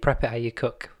store it, how you prep it, how you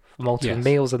cook for multiple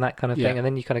meals and that kind of thing, and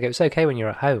then you kind of go, it's okay when you're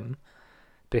at home,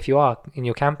 but if you are in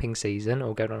your camping season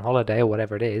or going on holiday or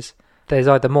whatever it is, there's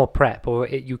either more prep or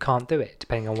you can't do it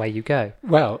depending on where you go.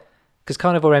 Well, because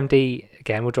Carnivore MD,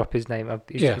 again, we'll drop his name.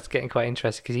 It's getting quite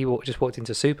interesting because he just walked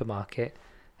into a supermarket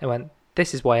and went,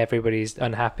 this is why everybody's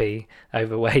unhappy,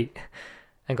 overweight,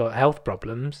 and got health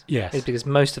problems. Yes. It's because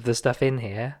most of the stuff in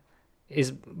here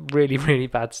is really, really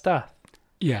bad stuff.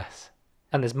 Yes.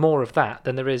 And there's more of that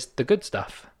than there is the good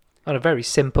stuff on a very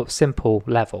simple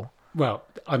level. Well,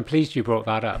 I'm pleased you brought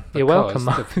that up. You're welcome.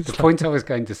 The point I was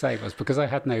going to say was, because I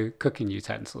had no cooking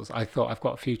utensils, I thought I've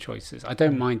got a few choices. I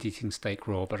don't mind eating steak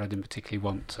raw, but I didn't particularly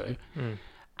want to.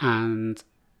 And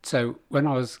so when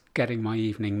I was getting my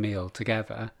evening meal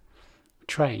together,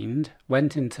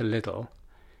 went into Lidl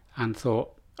and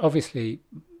thought, obviously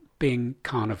being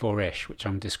carnivore-ish, which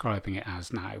I'm describing it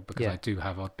as now, because I do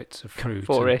have odd bits of fruit.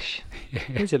 Carnivore-ish.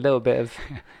 There's a little bit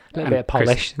of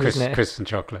polish, isn't it? Crisps and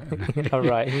chocolate. All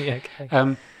right. Yeah,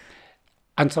 okay.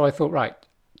 And so I thought, right,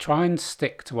 try and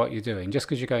stick to what you're doing. Just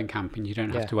because you're going camping, you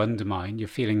don't have to undermine. You're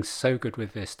feeling so good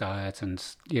with this diet, and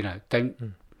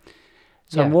don't.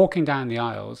 So I'm walking down the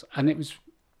aisles, and it was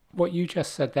what you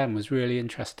just said then was really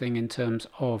interesting in terms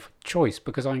of choice,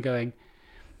 because I'm going,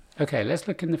 okay, let's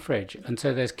look in the fridge, and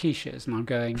so there's quiches, and I'm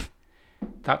going,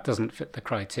 that doesn't fit the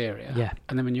criteria. Yeah.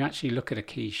 And then when you actually look at a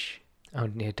quiche,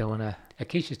 you don't want to. A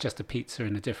quiche is just a pizza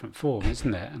in a different form,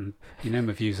 isn't it? And you know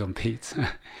my views on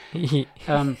pizza.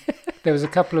 There was a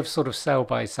couple of sort of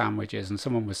sell-by sandwiches, and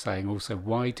someone was saying also,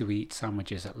 why do we eat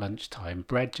sandwiches at lunchtime?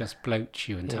 Bread just bloats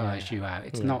you and tires you out.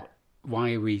 It's not.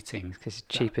 Why are we eating? Because it's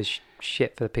cheap as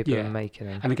shit for the people who are making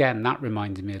them. And again, that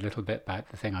reminded me a little bit about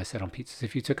the thing I said on pizzas.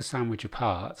 If you took a sandwich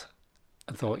apart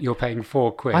and thought you're paying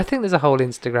 £4, I think there's a whole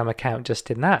Instagram account just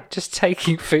in that, just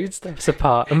taking foodstuffs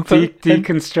apart and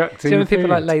deconstructing. When people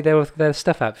like lay their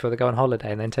stuff out before they go on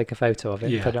holiday and then take a photo of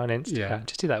it and put it on Instagram. Yeah.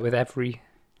 Just do that with every.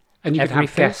 And you could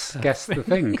have guess the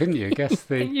thing, couldn't you? Guess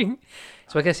the.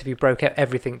 So I guess if you broke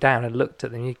everything down and looked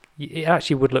at them, it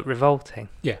actually would look revolting.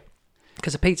 Yeah.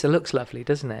 Because a pizza looks lovely,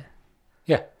 doesn't it?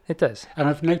 Yeah. It does. And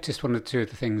I've noticed one or two of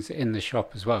the things in the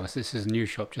shop as well, as this is a new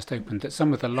shop just opened, that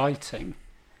some of the lighting,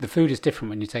 the food is different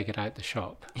when you take it out the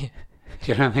shop. Yeah.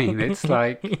 Do you know what I mean? It's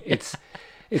like, it's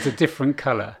a different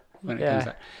colour when it comes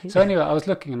out. So anyway, I was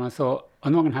looking and I thought,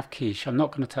 I'm not going to have quiche. I'm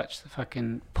not going to touch the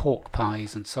fucking pork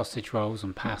pies and sausage rolls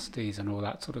and pasties and all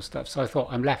that sort of stuff. So I thought,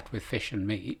 I'm left with fish and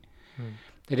meat.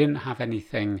 They didn't have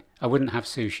anything. I wouldn't have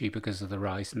sushi because of the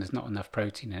rice, and there's not enough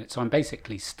protein in it. So I'm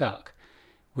basically stuck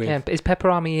with. Yeah, but is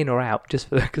pepperami in or out? Just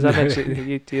for because I mentioned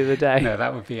it to you the other day. No,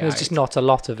 that would be. There's just not a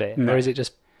lot of it, or is it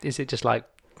just like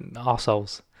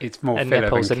arseholes? It's more filler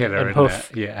than killer, and isn't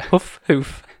hoof. it? Yeah,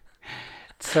 hoof.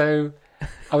 So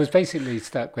I was basically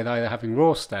stuck with either having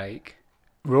raw steak,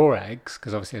 raw eggs,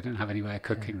 because obviously I didn't have any way of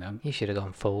cooking them. You should have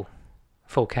gone full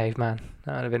caveman.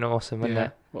 That would have been awesome, wouldn't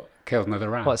it? What, killed another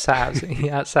ram? What, sat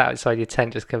outside your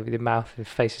tent just covered with your mouth and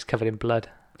face is covered in blood?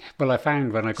 Well, I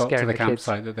found when I got to the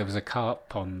campsite that there was a carp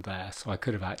pond there, so I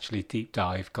could have actually deep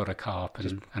dived, got a carp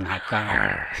and had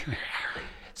that.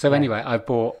 So anyway, I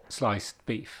bought sliced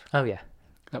beef. Oh, yeah.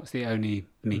 That was the only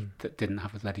meat that didn't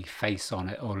have a bloody face on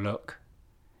it or look.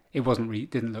 It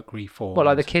didn't look reformed. What,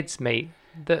 like the kids' meat?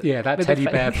 That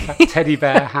teddy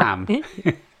bear ham.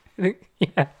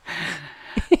 Yeah.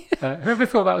 Whoever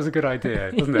thought that was a good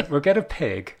idea, wasn't it? We'll get a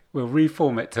pig, we'll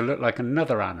reform it to look like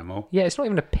another animal. Yeah, it's not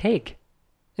even a pig.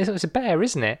 It's a bear,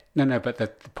 isn't it? No, but the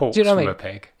pork's from a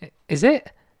pig. Is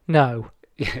it? No.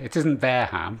 Yeah, it isn't bear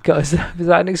ham. God, is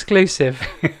that an exclusive?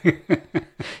 Do you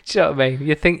know what I mean?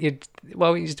 You think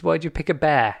why'd you pick a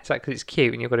bear? It's like because it's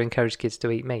cute and you've got to encourage kids to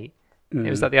eat meat.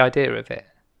 Was that the idea of it?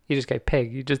 You just go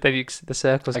pig. The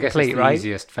circle's complete, right?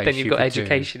 Easiest face then you've got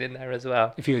education in there as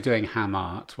well. If you were doing ham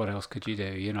art, what else could you do?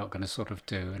 You're not going to sort of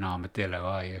do an armadillo,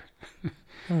 are you?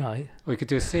 All right. Or you could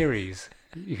do a series.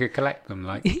 You could collect them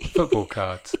like football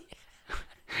cards.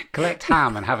 Collect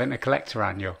ham and have it in a collector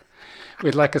annual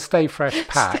with like a Stay Fresh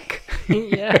pack.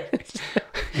 Yeah.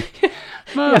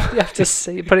 You have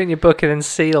to put it in your book and then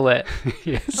seal it.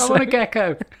 Yes. I want a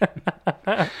gecko.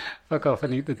 Fuck off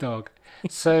and eat the dog.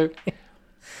 So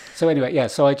anyway,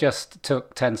 so I just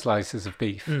took 10 slices of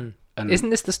beef. And isn't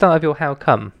this the start of your how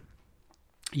come?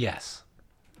 Yes.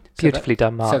 Beautifully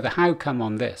done, Mark. So the how come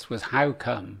on this was how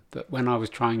come that when I was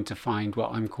trying to find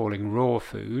what I'm calling raw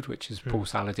food, which is Paul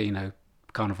Saladino,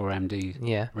 Carnivore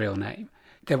MD's real name,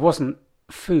 there wasn't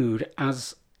food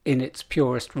as in its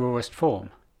purest, rawest form,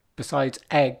 besides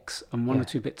eggs and one or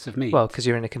two bits of meat. Well, because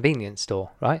you're in a convenience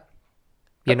store, right?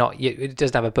 You're not. It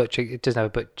doesn't have a butcher. It doesn't have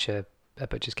a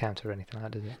butcher's counter or anything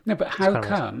like that, does it? No, but how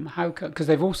come? Because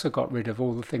they've also got rid of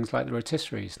all the things like the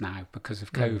rotisseries now because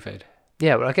of COVID.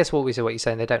 Yeah, well, I guess what you're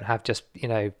saying, they don't have just,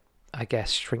 I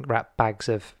guess, shrink wrap bags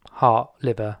of heart,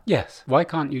 liver. Yes. Why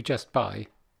can't you just buy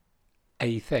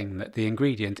a thing that the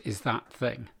ingredient is that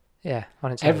thing? Yeah,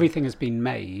 on its everything has been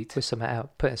made with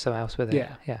putting something else with it.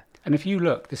 Yeah. And if you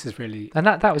look, this is really... And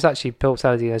that was actually Paul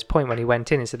Saladino's point when he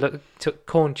went in and said, look, took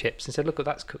corn chips and said, look,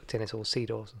 that's cooked in, it's all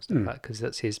seed oils and stuff like that, because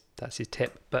that's his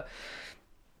tip. But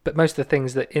most of the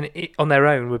things that on their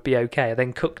own would be okay are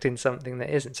then cooked in something that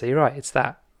isn't. So you're right, it's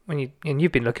that. And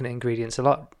you've been looking at ingredients a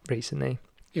lot recently.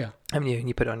 Yeah. Haven't you? And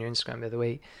you put it on your Instagram the other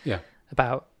week. Yeah.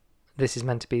 About this is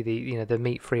meant to be the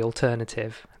meat-free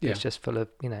alternative. Yeah. It's just full of,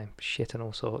 shit and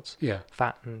all sorts. Yeah.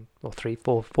 Fat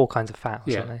four kinds of fat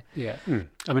or something. Yeah.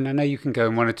 I mean, I know you can go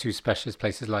in one or two specialist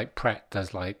places like Pret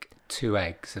does like 2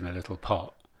 eggs in a little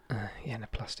pot. Yeah, in a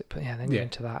plastic. But yeah, then you're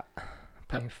into that.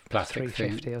 Plastic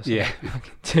 $3.50 or something. Yeah.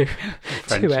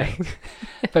 two eggs.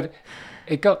 But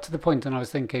it got to the point, and I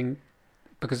was thinking,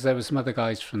 because there were some other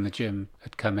guys from the gym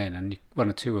had come in, and one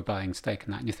or two were buying steak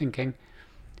and that, and you're thinking,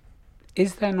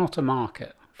 is there not a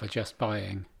market for just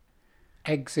buying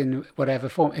eggs in whatever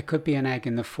form? It could be an egg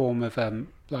in the form of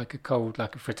like a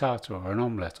frittata or an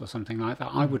omelette or something like that.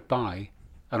 I would buy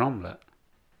an omelette,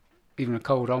 even a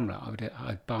cold omelette.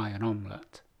 I'd buy an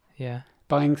omelette. Yeah.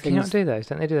 Buying things. Can you not do those?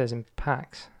 Don't they do those in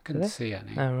packs? Couldn't see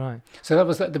any. Oh, right. So that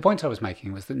was the point I was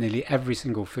making, was that nearly every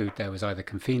single food there was either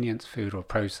convenience food or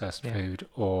processed food,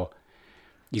 or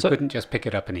you couldn't just pick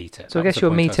it up and eat it. So I guess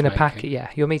your meat in a packet. Yeah,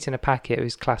 your meat in a packet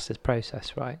is classed as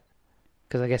processed, right?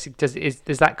 Because I guess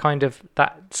is that kind of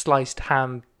that sliced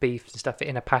ham, beef and stuff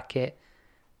in a packet,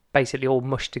 basically all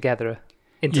mushed together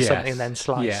into something and then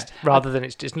sliced, rather than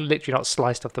it's just literally not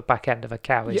sliced off the back end of a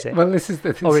cow, is it? Well, this is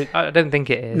the thing. Or I don't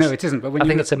think it is. No, it isn't. But when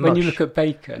you look at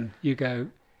bacon, you go.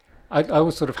 I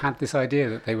always sort of had this idea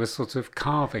that they were sort of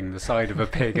carving the side of a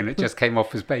pig and it just came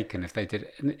off as bacon if they did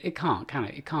it. And it can't, can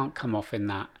it? It can't come off in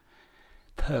that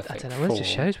perfect form. I don't know. It just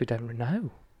shows we don't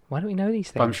know. Why don't we know these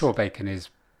things? But I'm sure bacon is.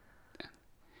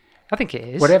 I think it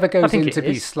is. Whatever goes in to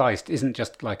be sliced isn't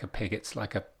just like a pig. It's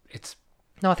like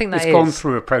No, I think that it's gone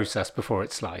through a process before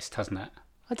it's sliced, hasn't it?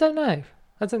 I don't know.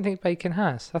 I don't think bacon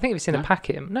has. I think if it's in a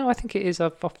packet. No, I think it is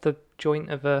off the joint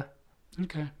of a.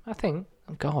 Okay. I think.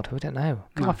 Oh God, I don't know.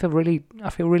 God, I feel really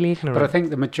ignorant. But I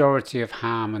think the majority of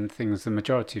ham and things, the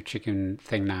majority of chicken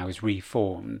thing now is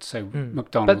reformed. So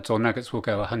McDonald's or Nuggets will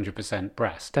go 100%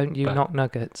 breast. Don't you knock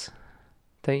nuggets?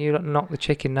 Don't you knock the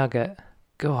chicken nugget?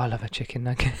 God, I love a chicken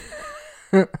nugget.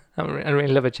 I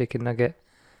really love a chicken nugget.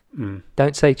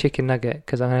 Don't say chicken nugget,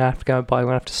 because I'm going to have to go and buy. I'm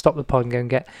going to have to stop the pod and go and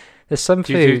get. There's some foods.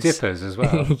 Do you do dippers as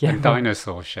well? And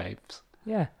dinosaur shapes.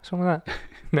 Yeah, what's wrong with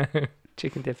that? No,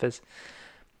 chicken dippers.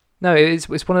 No, it's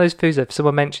one of those foods that if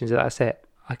someone mentions it, that's it.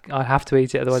 I have to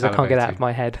eat it, otherwise I can't get it out of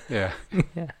my head. Yeah.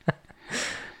 Yeah.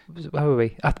 Where were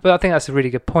we? But I think that's a really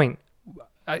good point.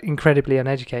 Incredibly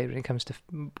uneducated when it comes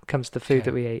to food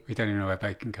that we eat. We don't even know where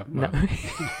bacon comes from.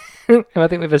 No. I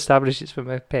think we've established it's from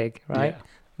a pig, right? Yeah.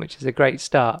 Which is a great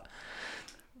start.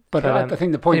 But I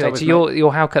think the point anyway, I was so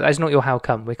your how come? That's not your how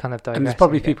come. We're kind of digressing. And there's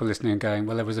probably people listening and going,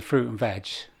 well, there was a fruit and veg.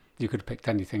 You could have picked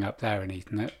anything up there and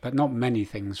eaten it, but not many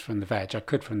things from the veg. I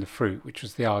could from the fruit, which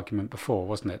was the argument before,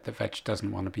 wasn't it? That veg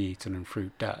doesn't want to be eaten and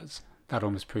fruit does. That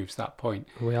almost proves that point.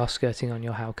 We are skirting on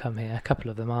your how come here. A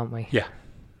couple of them, aren't we? Yeah.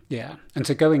 Yeah. And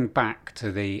so going back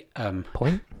to the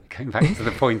point? Going back to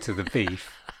the point of the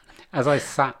beef, as I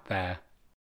sat there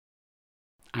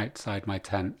outside my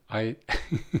tent,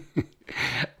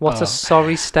 What a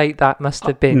sorry state that must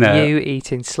have been. No. You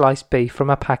eating sliced beef from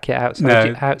a packet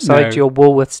outside your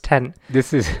Woolworths tent.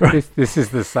 This is this is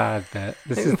the sad bit.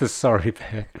 This is the sorry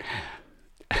bit.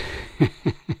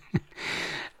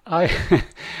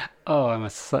 I'm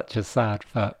such a sad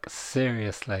fuck.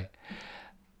 Seriously,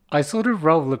 I sort of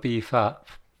roll the beef up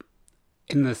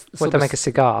in this. What, to make a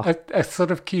cigar? A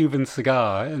sort of Cuban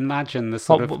cigar. Imagine the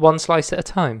sort of one slice at a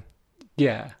time.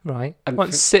 Yeah. Right.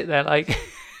 And sit there like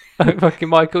fucking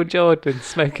Michael Jordan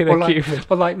smoking a Cuban.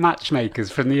 Or like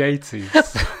matchmakers from the 80s.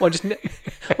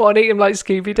 Or eat them like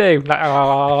Scooby-Doo. Like,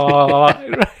 oh.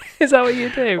 Is that what you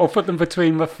do? Or put them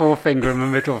between my forefinger and my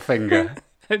middle finger.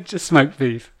 And just smoke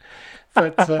beef.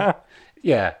 But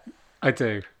yeah, I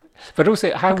do. But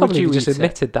also, how would you just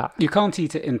admitted that? You can't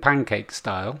eat it in pancake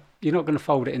style. You're not going to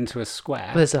fold it into a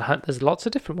square. Well, there's lots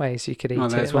of different ways you could eat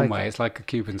it. There's one way. It's like a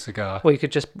Cuban cigar. Well, you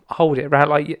could just hold it right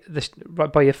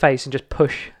by your face and just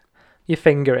push your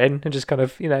finger in and just kind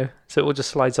of, so it all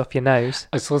just slides off your nose.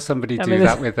 I saw somebody do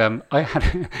that with I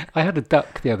had a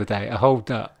duck the other day, a whole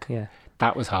duck. Yeah.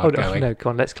 That was hard going. No, go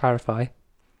on, let's clarify.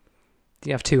 Do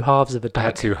you have two halves of a duck? I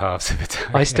had two halves of a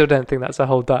duck. I still don't think that's a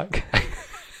whole duck.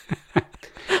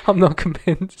 I'm not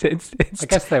convinced. I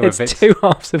guess they were bits. Two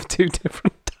halves of two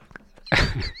different ducks.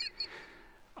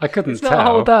 I couldn't tell. It's not a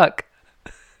whole duck.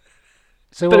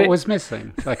 So what was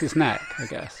missing? Like its neck, I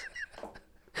guess.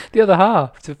 The other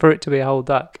half, for it to be a whole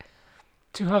duck.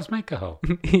 Two halves make a whole.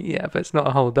 Yeah, but it's not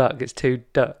a whole duck. It's two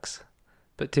ducks,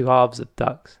 but two halves of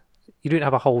ducks. You didn't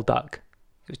have a whole duck.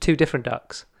 It was two different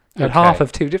ducks. You had half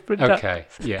of two different ducks. Okay,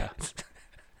 yeah.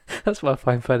 That's what I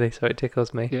find funny, so it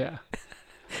tickles me. Yeah.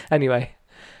 Anyway.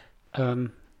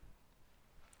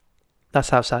 That's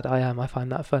how sad I am. I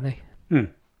find that funny.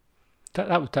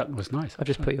 That was nice. I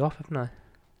just put you off, haven't I?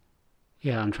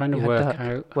 Yeah, I'm trying to work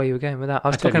out where you were going with that. I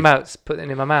was talking about putting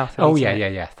it in my mouth. Oh,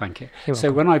 yeah. Thank you.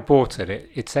 So when I bought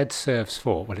it said serves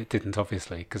 4. Well, it didn't,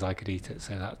 obviously, because I could eat it.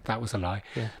 So that was a lie.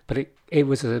 Yeah. But it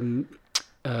was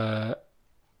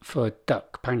for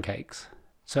duck pancakes.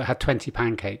 So it had 20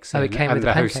 pancakes in, it came and with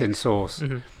the pancakes. hoisin sauce.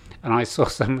 Mm-hmm. And I saw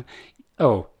some.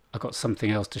 I got something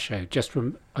else to show.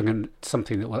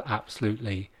 Something that will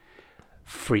absolutely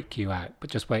freak you out. But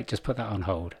just wait, just put that on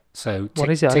hold. So what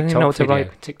is it? I don't even know what to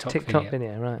write. TikTok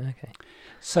video, right? Okay.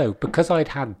 So because I'd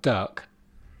had duck,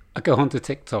 I go onto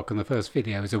TikTok and the first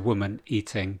video is a woman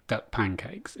eating duck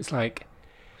pancakes. It's like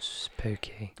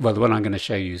spooky. Well, the one I'm going to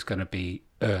show you is going to be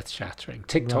earth-shattering.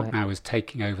 TikTok now is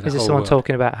taking over the whole world. Is this someone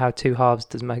talking about how two halves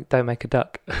don't make a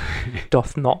duck?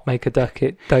 Doth not make a duck,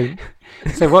 it don't.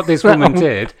 So what this woman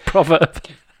did proverb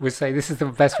was say, this is the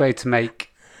best way to make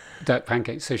duck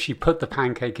pancakes. So she put the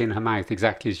pancake in her mouth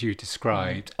exactly as you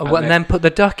described. And then put the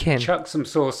duck in. Chucked some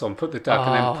sauce on, put the duck,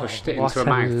 and then pushed it into her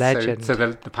mouth. Legend. So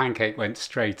the pancake went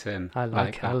straight in. I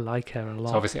like her a lot.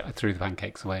 So obviously I threw the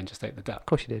pancakes away and just ate the duck. Of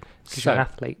course you did, because you're an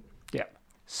athlete. Yeah.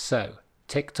 So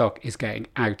TikTok is getting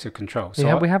out of control.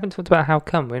 So we haven't talked about how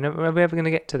come. Are we ever going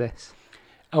to get to this?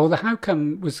 Oh, the how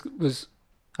come was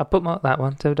I bookmarked that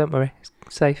one, so don't worry, it's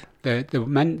safe. The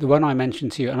one I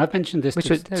mentioned to you, and I've mentioned this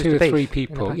to 2 or 3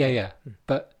 people. Yeah.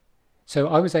 But so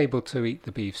I was able to eat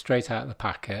the beef straight out of the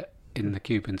packet in the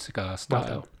Cuban cigar style.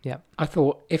 Well, yeah. I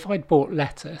thought if I'd bought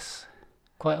lettuce,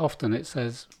 quite often it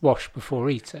says wash before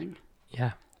eating.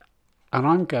 Yeah. And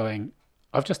I'm going,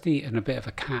 I've just eaten a bit of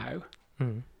a cow.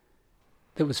 Mm.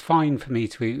 That was fine for me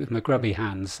to eat with my grubby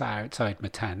hands sat outside my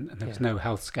tent, and there was no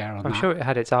health scare on that. I'm sure it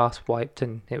had its arse wiped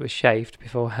and it was shaved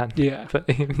beforehand. Yeah. But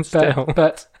even still.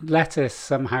 But lettuce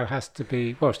somehow has to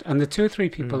be washed. And the 2 or 3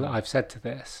 people that I've said to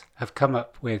this have come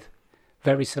up with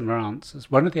very similar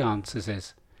answers. One of the answers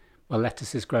is, well,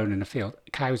 lettuce is grown in a field.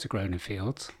 Cows are grown in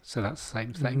fields, so that's the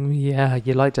same thing. Yeah,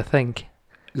 you like to think.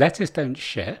 Lettuce don't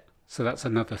shit, so that's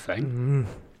another thing.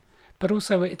 But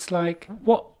also, it's like,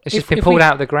 what? It's just been pulled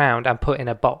out of the ground and put in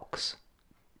a box.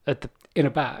 In a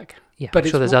bag. Yeah, but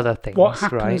I'm sure there's other things, what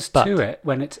happens to it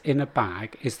when it's in a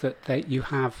bag is that you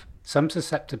have some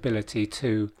susceptibility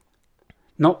to,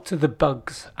 not to the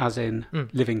bugs as in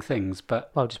living things,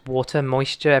 but... Well, just water,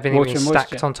 moisture, everything being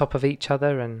stacked on top of each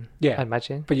other, and I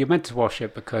imagine. But you're meant to wash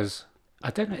it because,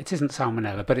 I don't know, it isn't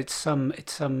salmonella, but it's some...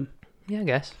 Yeah, I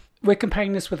guess. We're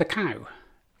comparing this with a cow.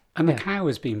 And the cow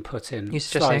has been put in. You're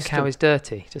suggesting a cow is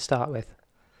dirty to start with.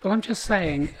 Well, I'm just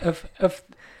saying,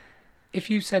 if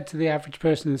you said to the average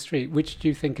person in the street, which do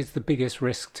you think is the biggest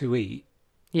risk to eat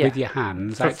with your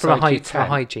hands from a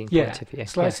hygiene point of view?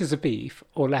 Slices of beef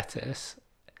or lettuce,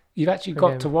 you've actually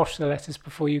got to wash the lettuce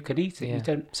before you can eat it. Yeah. You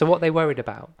don't. So what they worried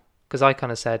about? Because I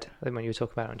kind of said, when you were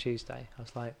talking about it on Tuesday, I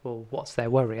was like, well, what's their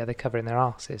worry? Are they covering their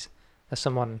arses? Has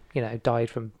someone, died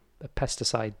from a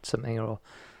pesticide something, or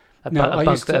a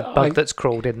bug that's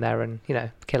crawled in there and,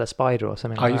 kill a spider or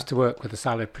something like that? I used to work with a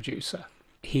salad producer.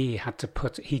 He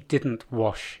didn't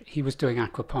wash. He was doing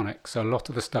aquaponics, so a lot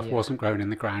of the stuff wasn't grown in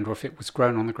the ground, or if it was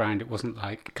grown on the ground, it wasn't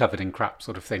like covered in crap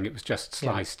sort of thing. It was just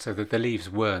sliced so that the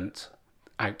leaves weren't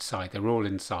outside, they were all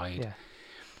inside. Yeah.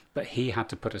 But he had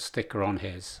to put a sticker on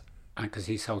his, because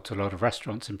he sold to a lot of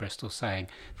restaurants in Bristol, saying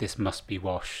this must be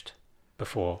washed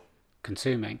before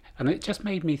consuming. And it just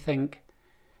made me think,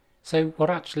 so what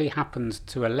actually happens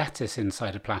to a lettuce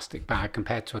inside a plastic bag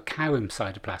compared to a cow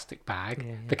inside a plastic bag?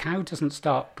 Yeah. The cow doesn't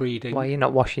start breeding. Why you're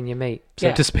not washing your meat,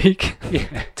 so to speak.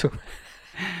 Yeah.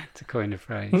 to coin a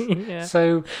phrase.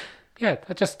 So,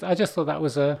 I just thought that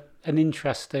was an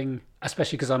interesting,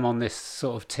 especially because I'm on this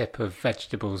sort of tip of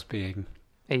vegetables being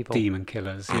evil demon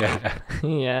killers. Yeah.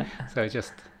 Yeah. So it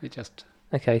just.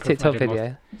 Okay, TikTok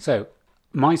video. So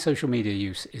my social media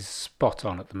use is spot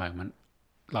on at the moment.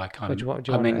 Like I'm in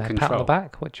control. Pat on the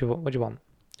back? What do you want? Do you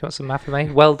want some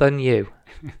affirmation? Well done, you.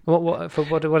 What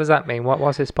does that mean? What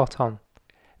was it spot on?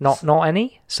 Not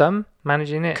any? Some?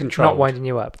 Managing it? Controlled. Not winding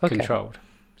you up? Okay. Controlled.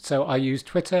 So I use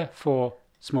Twitter for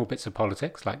small bits of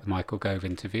politics, like the Michael Gove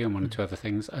interview and 1 or 2 other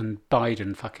things, and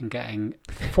Biden fucking getting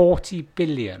 £40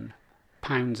 billion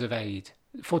of aid.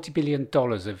 $40 billion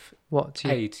of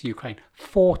aid to Ukraine.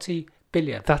 40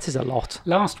 billion. That is a lot.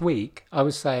 Last week, I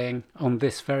was saying on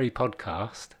this very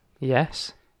podcast,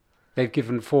 yes, they've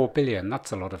given 4 billion.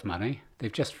 That's a lot of money.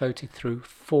 They've just voted through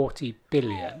 40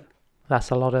 billion. That's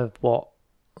a lot of what?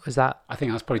 Was that? I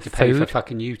think that's probably to pay for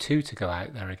fucking U2 to go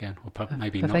out there again, or probably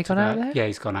maybe not. Have they gone out there? Yeah,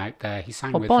 he's gone out there. He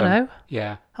sang with Bono? them.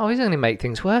 Yeah. Oh, he's going to make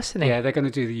things worse, isn't he? Yeah, they're going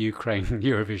to do the Ukraine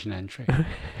Eurovision entry.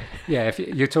 Yeah, if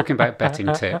you're talking about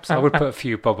betting tips, I would put a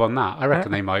few bob on that. I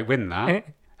reckon they might win that.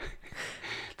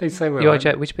 They say we're. You are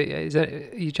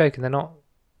are you joking? They're not.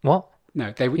 What?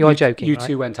 No, you are joking. You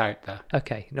two went out there.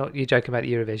 Okay, you're joking about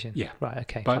the Eurovision. Yeah, right.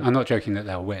 Okay, but I'm not joking that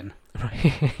they'll win.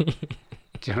 Right.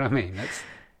 Do you know what I mean?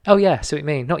 Oh, yeah, so what you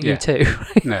mean. Not Yeah.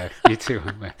 U2. No, U2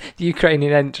 aren't we? The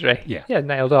Ukrainian entry. Yeah. Yeah,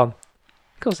 nailed on.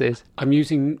 Of course it is. I'm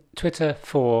using Twitter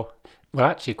for, well,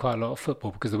 actually quite a lot of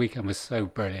football because the weekend was so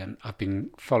brilliant. I've been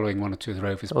following one or two of the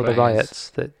Rovers All players. the riots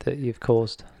that you've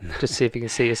caused. Just see if you can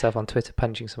see yourself on Twitter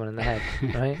punching someone in the head,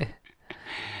 right?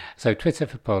 So Twitter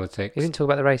for politics. You didn't talk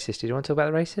about the racist. Did you want to talk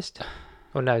about the racist?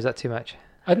 Or no, is that too much?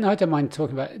 No, I don't mind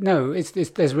talking about it. No, it's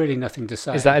there's really nothing to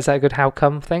say. Is that a good how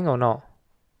come thing or not?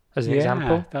 As an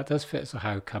example? That does fit as a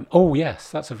how come. Oh, yes,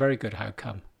 that's a very good how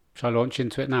come. Shall I launch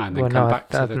into it now and then come back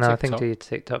to the TikTok? No, I think do your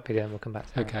TikTok video and we'll come back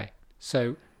to that. Okay,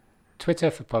 so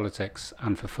Twitter for politics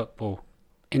and for football,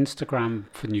 Instagram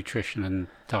for nutrition and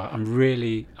diet.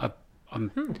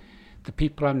 I'm the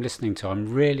people I'm listening to,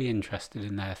 I'm really interested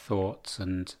in their thoughts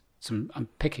and I'm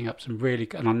picking up some really,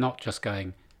 and I'm not just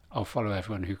going, I'll follow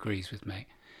everyone who agrees with me.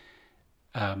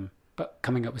 But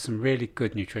coming up with some really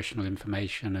good nutritional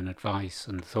information and advice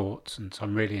and thoughts, and so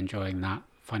I'm really enjoying that,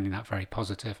 finding that very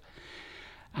positive.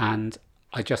 And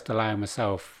I just allow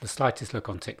myself the slightest look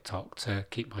on TikTok to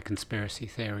keep my conspiracy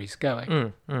theories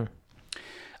going.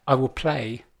 I will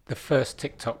play the first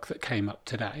TikTok that came up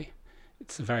today.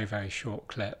 It's a very, very short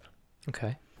clip.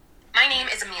 Okay. My name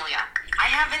is Amelia. I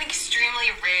have an extremely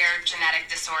rare genetic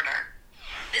disorder.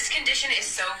 This condition is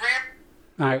so rare.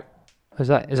 Now, Is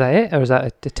that it, or is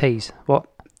that a tease? What?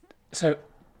 So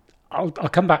I'll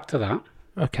come back to that.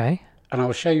 Okay. And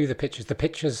I'll show you the pictures. The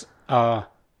pictures are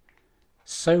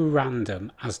so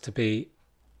random as to be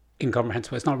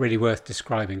incomprehensible. It's not really worth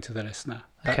describing to the listener.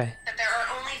 Okay. That there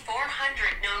are only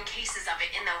 400 known cases of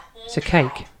it in the whole It's a cake.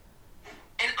 world.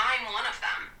 And I'm one of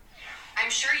them.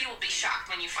 I'm sure you will be shocked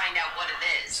when you find out what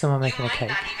it is. Someone making you a cake.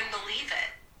 might not even believe it.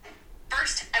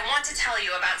 First, I want to tell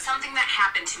you about something that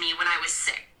happened to me when I was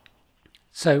sick.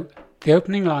 So the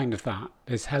opening line of that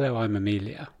is, "Hello, I'm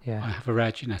Amelia. Yeah. I have a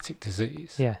rare genetic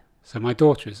disease." Yeah. So my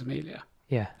daughter is Amelia,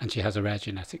 Yeah. and she has a rare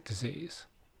genetic disease.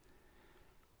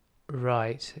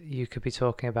 Right. You could be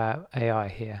talking about AI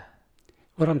here.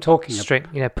 What I'm talking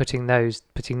about... putting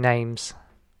names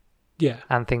Yeah.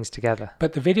 and things together.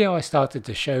 But the video I started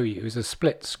to show you is a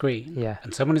split screen. Yeah.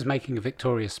 And someone is making a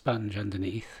Victoria sponge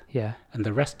underneath. Yeah. And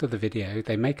the rest of the video,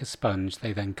 they make a sponge,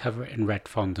 they then cover it in red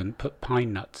fondant, put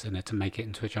pine nuts in it and make it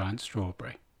into a giant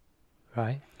strawberry.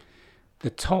 Right. The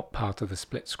top part of the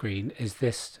split screen is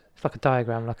this... It's like a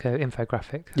diagram, like an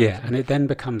infographic. Yeah, and it then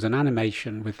becomes an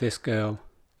animation with this girl,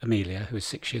 Amelia, who is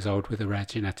 6 years old with a rare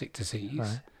genetic disease,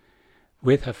 Right.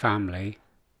 with her family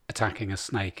attacking a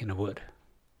snake in a wood.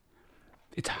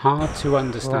 It's hard to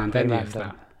understand any of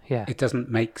that. Yeah. It doesn't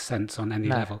make sense on any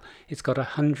No. level. It's got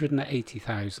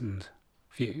 180,000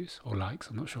 views or likes,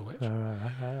 I'm not sure which.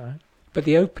 Right. But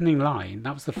the opening line,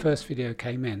 that was the first video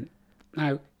came in.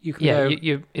 Now, you can Yeah,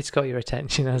 go... it's got your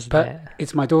attention, hasn't but it?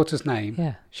 it's my daughter's name.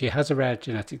 Yeah. She has a rare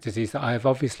genetic disease that I have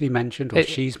obviously mentioned, or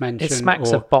she's mentioned. It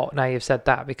smacks of bot now you've said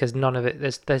that, because none of it,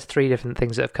 there's three different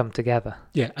things that have come together.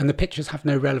 Yeah, and the pictures have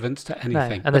no relevance to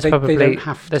anything. No, and but they don't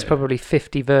have there's to. probably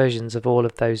 50 versions of all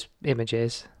of those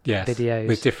images, Yes, videos,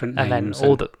 with different names.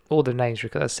 and then all the names,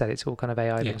 as I said, it's all kind of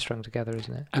AI being strung together,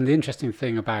 isn't it? And the interesting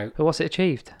thing about... But what's it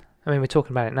achieved? I mean, we're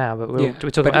talking about it now, but we're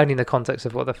talking but only in the context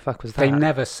of what the fuck was that? They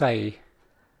never say...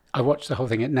 I watched the whole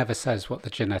thing. It never says what the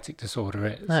genetic disorder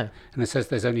is. No. And it says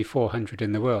there's only 400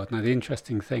 in the world. Now, the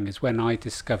interesting thing is when I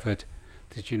discovered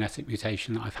the genetic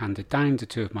mutation that I've handed down to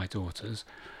two of my daughters,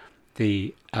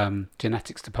 the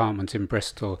genetics department in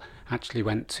Bristol actually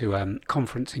went to a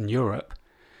conference in Europe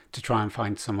to try and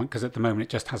find someone, because at the moment it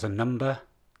just has a number.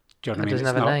 Do you know what I mean? It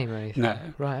doesn't have a name or anything? No.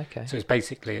 Right, okay. So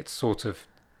it's sort of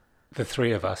the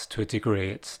three of us to a degree.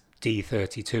 It's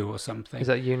D32 or something. Is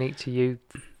that unique to you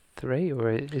three, or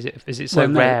is it so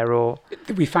rare? Or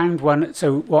we found one.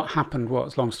 So what happened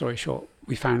was, long story short,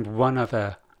 we found one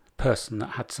other person that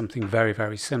had something very,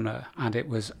 very similar, and it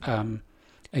was a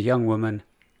young woman.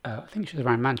 I think she was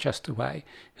around Manchester way,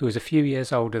 who was a few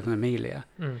years older than Amelia.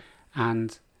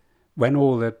 And when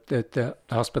all the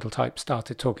hospital types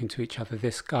started talking to each other,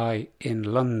 this guy in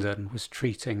London was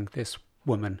treating this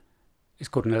woman. It's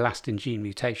called an elastin gene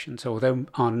mutation. So although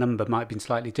our number might have been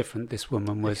slightly different, this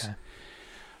woman was. Okay.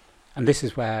 And this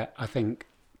is where I think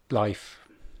life,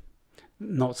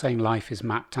 not saying life is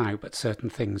mapped out, but certain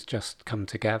things just come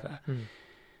together.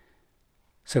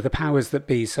 So the powers that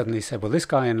be suddenly said, well, this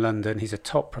guy in London, he's a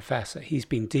top professor. He's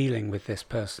been dealing with this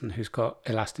person who's got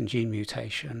elastin gene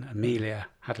mutation. Amelia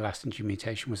had elastin gene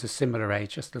mutation, was a similar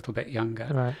age, just a little bit younger.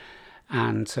 Right.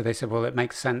 And so they said, well, it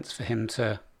makes sense for him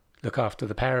to look after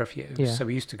the pair of you. Yeah. So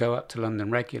we used to go up to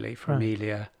London regularly for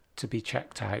Amelia to be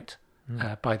checked out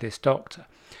by this doctor.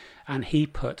 And he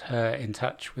put her in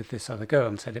touch with this other girl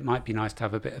and said it might be nice to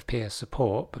have a bit of peer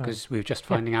support because we were just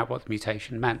finding out what the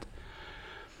mutation meant.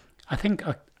 I think,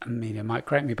 Amelia might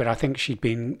correct me, but I think she'd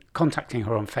been contacting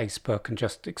her on Facebook and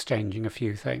just exchanging a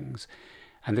few things.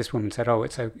 And this woman said, oh,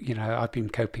 I've been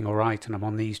coping all right and I'm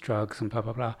on these drugs and blah,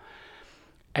 blah, blah.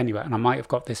 Anyway, and I might have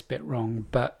got this bit wrong,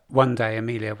 but one day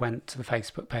Amelia went to the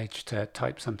Facebook page to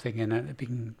type something in and it had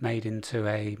been made into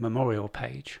a memorial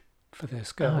page for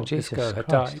this girl. Oh, Jesus this girl had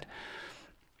Christ. died.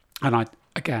 And I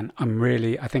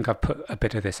think I've put a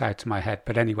bit of this out of my head,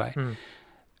 but anyway,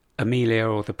 Amelia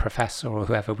or the professor or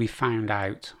whoever, we found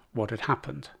out what had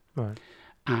happened. Right.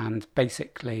 And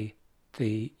basically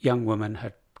the young woman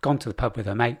had gone to the pub with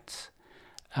her mates,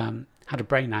 had a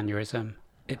brain aneurysm,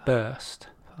 it burst,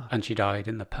 and she died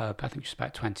in the pub. I think she was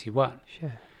about 21.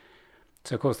 Sure.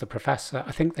 So, of course, the professor,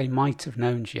 I think they might have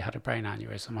known she had a brain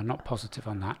aneurysm. I'm not positive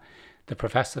on that. The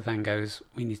professor then goes,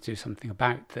 we need to do something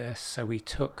about this. So we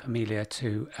took Amelia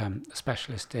to a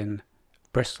specialist in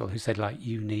Bristol who said,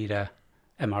 you need a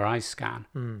MRI scan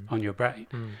on your brain.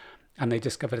 And they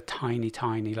discovered a tiny,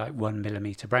 1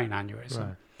 millimeter brain aneurysm.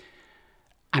 Right.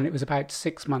 And it was about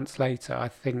 6 months later, I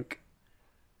think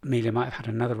Amelia might have had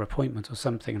another appointment or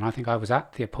something. And I think I was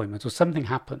at the appointment or something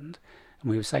happened. And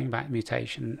we were saying about the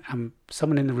mutation. And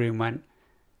someone in the room went,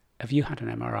 have you had an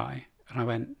MRI? And I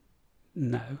went,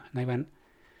 no. And they went,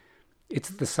 it's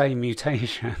the same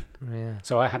mutation. Yeah.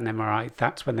 So I had an MRI.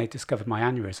 That's when they discovered my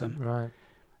aneurysm. Right.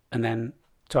 And then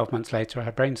 12 months later, I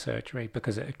had brain surgery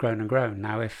because it had grown and grown.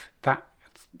 Now, if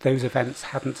those events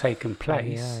hadn't taken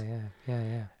place,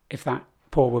 if that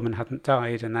poor woman hadn't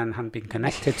died and then hadn't been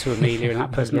connected to Amelia and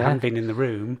that person hadn't been in the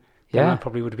room, then I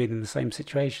probably would have been in the same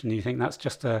situation. You think that's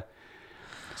just a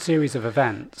series of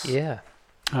events.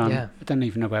 I don't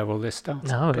even know where all this starts.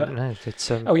 No, it's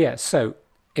so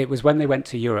it was when they went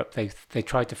to Europe, they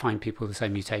tried to find people with the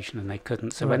same mutation and they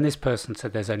couldn't. So when this person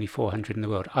said there's only 400 in the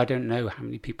world, I don't know how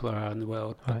many people there are in the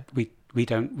world, but we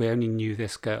only knew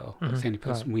this girl. That's the only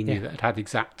person we knew that had the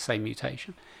exact same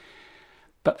mutation.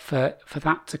 But for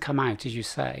that to come out, as you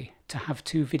say, to have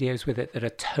two videos with it that are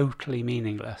totally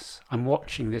meaningless. I'm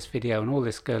watching this video and all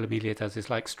this girl Amelia does is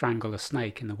strangle a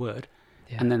snake in the wood.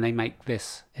 And then they make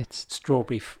this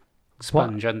strawberry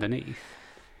sponge underneath.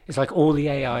 It's like all the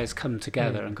AIs come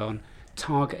together and gone,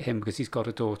 target him because he's got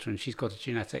a daughter and she's got a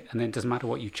genetic, and then it doesn't matter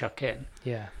what you chuck in.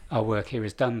 Our work here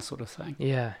is done, sort of thing.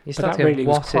 Yeah. But that really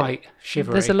was quite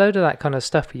shivery. There's a load of that kind of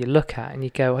stuff where you look at and you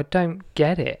go, I don't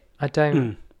get it. I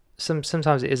don't...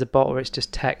 Sometimes it is a bot or it's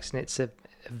just text and it's a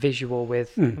visual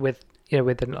with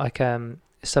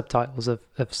subtitles of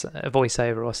a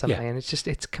voiceover or something, and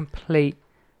it's complete.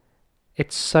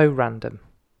 It's so random,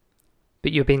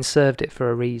 but you're being served it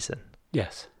for a reason.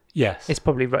 Yes. It's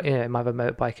probably it might have a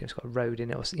motorbike and it's got a road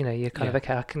in it, or you're kind of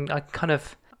okay. I kind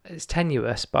of it's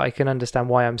tenuous, but I can understand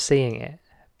why I'm seeing it.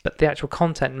 But the actual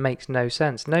content makes no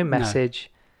sense. No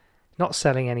message, not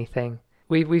selling anything.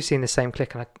 We've seen the same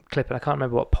clip, and I can't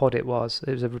remember what pod it was.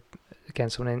 It was again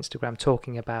someone on Instagram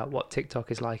talking about what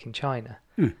TikTok is like in China.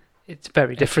 It's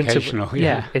very different.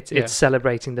 It's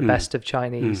celebrating the best of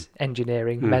Chinese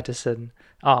engineering, medicine,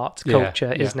 art,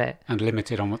 culture, isn't it? And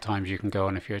limited on what times you can go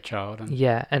on if you're a child.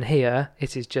 And here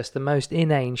it is just the most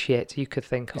inane shit you could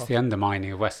think of. It's the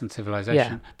undermining of Western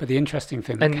civilization. But the interesting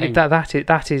thing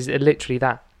that is literally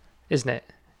that, isn't it?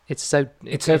 It's so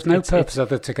it serves no purpose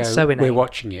other to go. So we're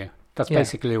watching you. That's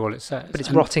basically all it says. But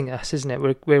it's rotting us, isn't it?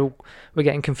 We're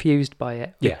getting confused by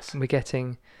it. Yes. We're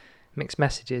getting mixed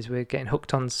messages. We're getting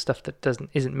hooked on stuff that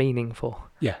isn't meaningful.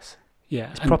 Yes.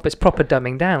 Yeah. It's proper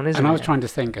dumbing down, isn't it? And I was trying to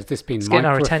think, has this been microphone?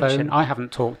 Our attention. I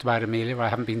haven't talked about Amelia. I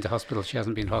haven't been to hospital. She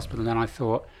hasn't been to hospital. And then I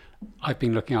thought, I've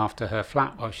been looking after her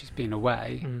flat while she's been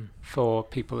away for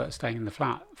people that are staying in the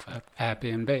flat for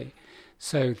Airbnb.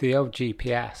 So the old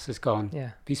GPS has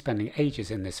gone, he's spending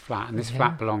ages in this flat, and this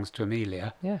flat belongs to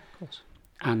Amelia. Yeah, of course.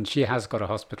 And she has got a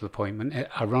hospital appointment.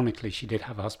 Ironically, she did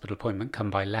have a hospital appointment come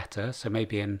by letter. So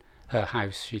maybe in her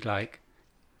house, she'd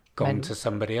gone to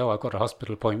somebody, I've got a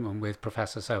hospital appointment with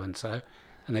Professor so-and-so.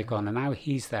 And they've gone, and now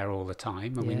he's there all the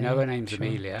time. And we know her name's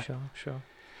Amelia. Sure.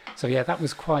 So that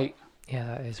was quite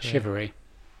that is shivery.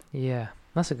 Weird. Yeah,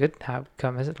 that's a good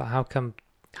outcome, is it? How come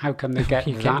they get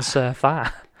you can surf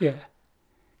that? Yeah.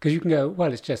 Because you can go,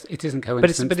 well, it isn't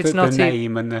coincidence, but it's not the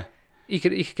name and the... You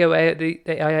could go, the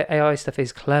AI stuff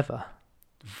is clever.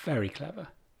 Very clever.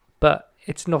 But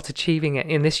it's not achieving it,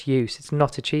 in this use, it's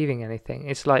not achieving anything.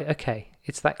 It's okay,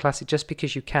 it's that classic, just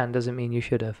because you can doesn't mean you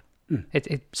should have.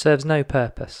 It serves no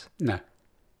purpose. No.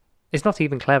 It's not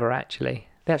even clever, actually.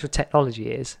 The actual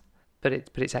technology is, but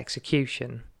its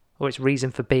execution, or its reason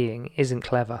for being, isn't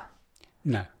clever.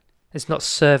 No. It's not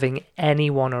serving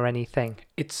anyone or anything.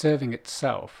 It's serving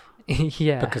itself.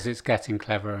 Yeah. Because it's getting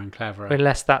cleverer and cleverer.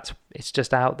 Unless it's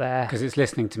just out there. Because it's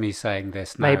listening to me saying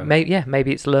this now.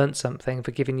 Maybe it's learnt something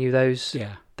for giving you those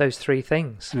 3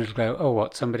 things. And it'll go, oh,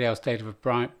 what? Somebody else died of a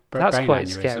brain That's quite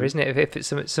aneurysm. scary, isn't it? If it's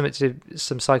something to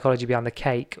some psychology behind the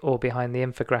cake or behind the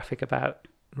infographic about,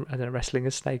 I don't know, wrestling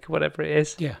a snake or whatever it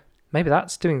is. Yeah. Maybe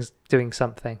that's doing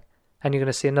something. And you're going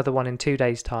to see another one in 2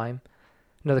 days' time.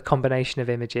 Another combination of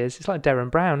images. It's like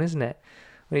Derren Brown, isn't it?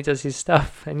 When he does his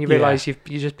stuff, and you realise you've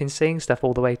just been seeing stuff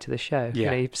all the way to the show.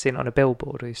 Yeah. You've seen it on a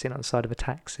billboard, or you've seen it on the side of a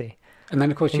taxi. And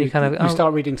then, of course, you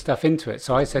start reading stuff into it.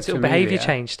 So I said to Amelia... behaviour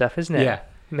change stuff, isn't it? Yeah.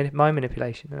 Mind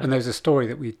manipulation. And there's a story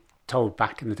that we told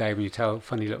back in the day when you tell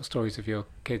funny little stories of your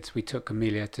kids. We took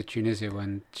Amelia to Tunisia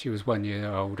when she was 1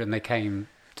 year old, and they came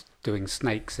doing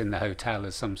snakes in the hotel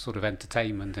as some sort of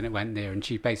entertainment, and it went near, and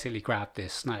she basically grabbed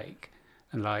this snake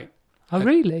and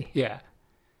really? Yeah.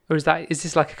 Or is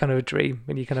this like a kind of a dream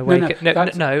when you kind of wake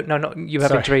up? No, not you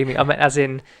have a dreaming. I mean, as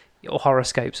in your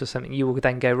horoscopes or something. You will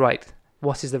then go, right,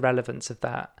 what is the relevance of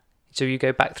that? So you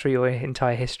go back through your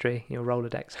entire history, your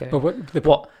Rolodex.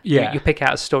 You pick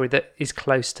out a story that is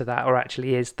close to that, or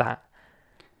actually is that.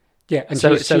 Yeah. And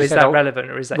so is that relevant,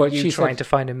 or is that you trying to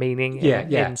find a meaning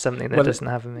in something that doesn't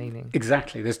have a meaning?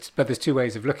 Exactly. There's 2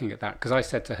 ways of looking at that, because I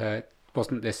said to her,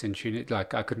 wasn't this in tune?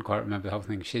 Like, I couldn't quite remember the whole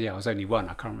thing. I was only 1.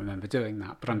 I can't remember doing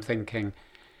that. But I'm thinking,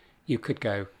 you could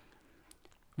go,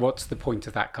 what's the point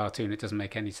of that cartoon? It doesn't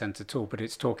make any sense at all. But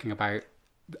it's talking about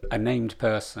a named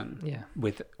person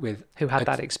with who had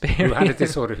that experience, who had a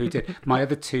disorder. Who did? My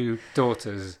other 2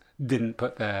 daughters didn't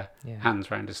put their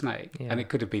hands around a snake, and it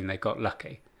could have been they got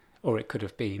lucky, or it could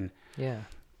have been,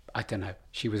 I don't know.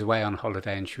 She was away on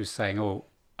holiday and she was saying, "Oh,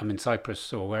 I'm in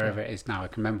Cyprus or wherever it is now." I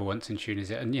can remember once in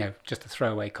Tunisia, and just a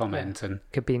throwaway comment, and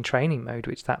could be in training mode,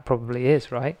 which that probably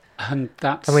is, right? And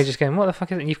we're just going, what the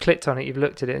fuck is it? And you've clicked on it, you've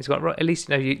looked at it, and it's got, right, at least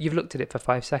you've looked at it for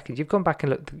 5 seconds. You've gone back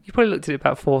and looked. You probably looked at it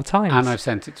about 4 times. And I've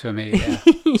sent it to Amelia.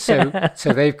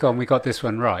 So they've gone. We got this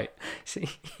one right.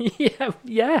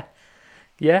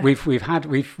 Yeah.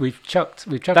 We've chucked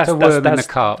a worm in the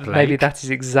carp lake. Maybe that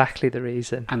is exactly the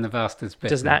reason. And the bastard's bitten.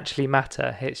 It doesn't actually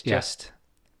matter. It's just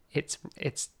it's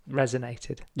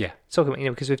resonated. Yeah. Talking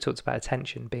about, because we've talked about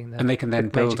attention being and they can then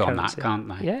build on that, can't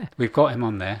they? Yeah. We've got him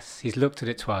on this. He's looked at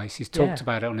it twice. He's talked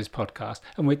about it on his podcast,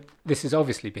 and this is this is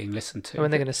obvioly being listened to. And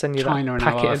when they're going to send you China that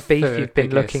packet of beef you've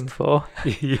been looking for.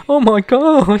 Oh my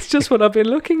god, it's just what I've been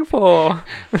looking for.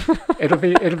 it'll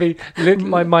be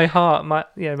my heart,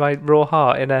 my raw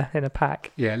heart in a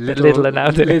pack. Yeah, Lidl are now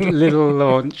doing. Little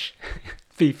launch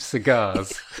beef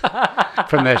cigars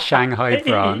from their Shanghai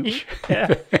branch.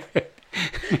 Yeah.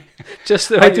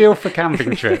 Just ideal for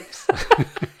camping trips.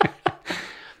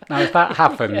 Now, if that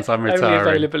happens, I'm retiring. Only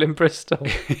available in Bristol.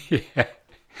 Yeah.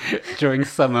 During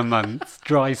summer months,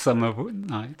 dry summer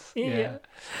nights. Yeah.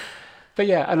 But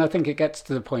and I think it gets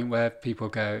to the point where people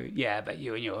go, but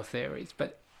you and your theories.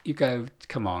 But you go,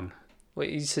 come on. What,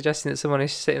 are you suggesting that someone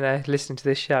is sitting there listening to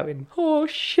this shouting, "Oh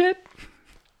shit"?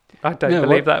 I don't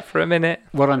believe that for a minute.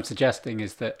 What I'm suggesting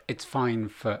is that it's fine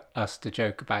for us to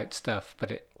joke about stuff,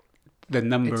 but the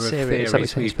number of theories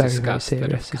we've discussed very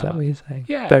serious. Is that what you're saying?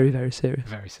 Yeah. Very, very serious.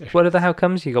 Very serious. What are the how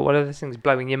comes you got? What are the things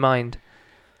blowing your mind?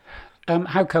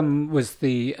 How come was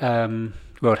the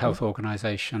World Health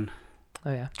Organization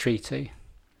treaty?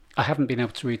 I haven't been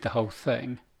able to read the whole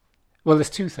thing. Well, there's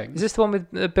 2 things. Is this the one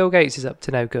with Bill Gates is up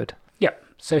to no good? Yeah.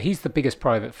 So he's the biggest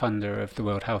private funder of the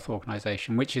World Health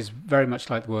Organization, which is very much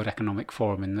like the World Economic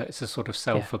Forum in that it's a sort of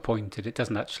self-appointed. It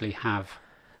doesn't actually have...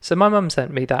 So my mum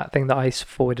sent me that thing that I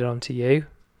forwarded on to you.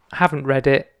 I haven't read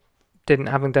it,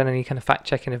 haven't done any kind of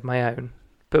fact-checking of my own.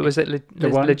 But was it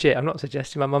legit? I'm not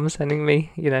suggesting my mum sending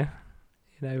me,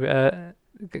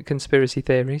 conspiracy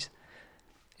theories.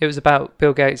 It was about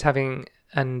Bill Gates having,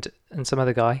 and some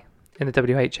other guy in the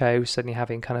WHO suddenly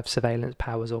having kind of surveillance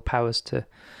powers or powers to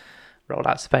roll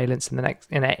out surveillance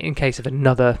in case of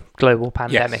another global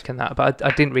pandemic and that. But I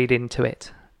didn't read into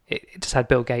it. It just had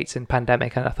Bill Gates and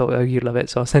pandemic, and I thought, oh, you love it,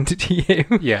 so I'll send it to you.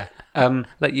 Yeah.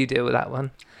 Let you deal with that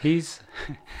one.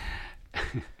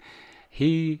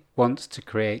 He wants to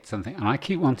create something, and I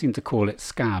keep wanting to call it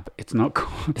Scab. It's not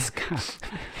called Scab.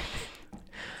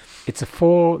 It's a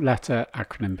 4-letter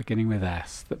acronym beginning with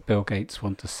S that Bill Gates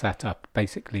wants to set up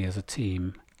basically as a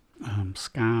team.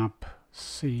 Scab,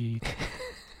 Seed.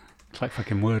 It's like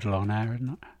fucking Wordle on air,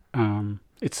 isn't it?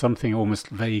 It's something almost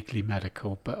vaguely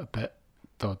medical, but a bit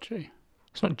dodgy.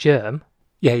 It's not germ.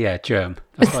 Yeah, germ.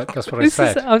 That's what I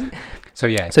said.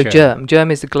 So germ.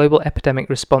 Germ is the Global Epidemic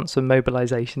Response and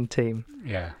Mobilization Team.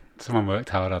 Yeah, someone worked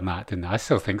hard on that, didn't they? I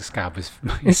still think Scab is...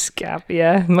 Scab,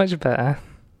 yeah, much better.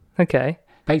 Okay.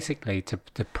 Basically, to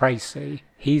Précy,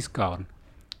 he's gone.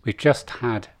 We've just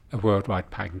had a worldwide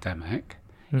pandemic.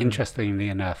 Interestingly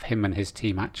enough, him and his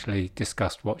team actually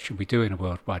discussed what should we do in a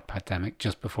worldwide pandemic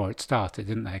just before it started,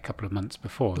 didn't they? A couple of months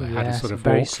before. They had a sort of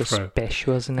very suspicious,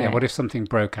 wasn't it? Yeah, what if something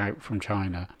broke out from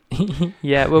China?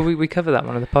 Yeah, well, we covered that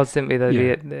one on the pods, didn't we?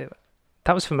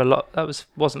 That was from a lot.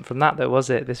 Wasn't from that though, was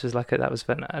it? This was like that was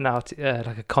an art,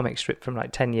 like a comic strip from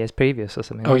like 10 years previous or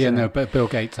something. Oh yeah, no, but Bill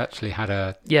Gates actually had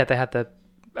they had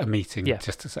a meeting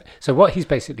just to say. So what he's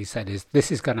basically said is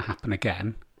this is going to happen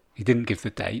again. He didn't give the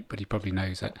date, but he probably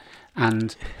knows it.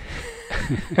 And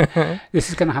this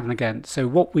is going to happen again. So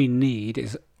what we need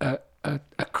is a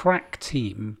crack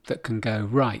team that can go,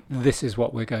 right, this is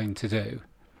what we're going to do.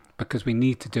 Because we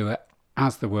need to do it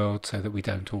as the world so that we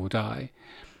don't all die.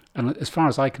 And as far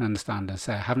as I can understand and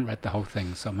say, I haven't read the whole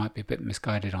thing, so I might be a bit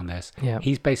misguided on this. Yeah.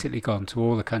 He's basically gone to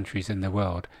all the countries in the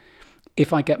world.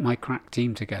 If I get my crack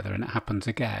team together and it happens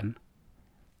again,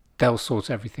 they'll sort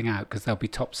everything out because they'll be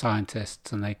top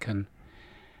scientists and they can.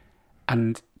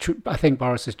 And I think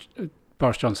Boris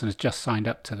Johnson has just signed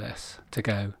up to this to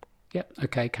go, yep,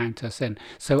 okay, count us in.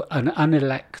 So an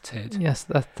unelected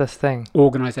that's the thing.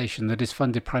 organisation that is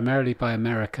funded primarily by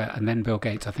America and then Bill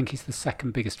Gates, I think he's the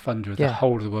second biggest funder of the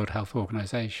whole of the World Health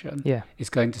Organisation, is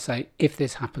going to say, if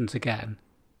this happens again,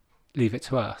 leave it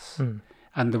to us.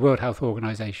 And the World Health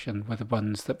Organisation were the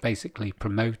ones that basically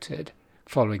promoted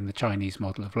following the Chinese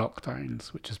model of lockdowns,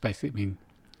 which has basically been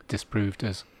disproved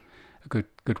as a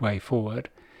good way forward.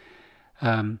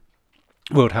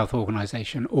 World Health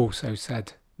Organization also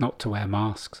said not to wear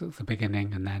masks at the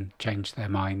beginning and then changed their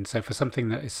mind. So for something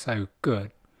that is so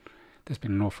good, there's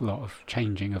been an awful lot of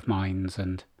changing of minds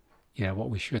and what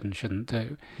we should and shouldn't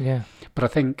do. Yeah. But I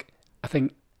think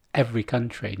every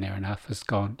country near enough has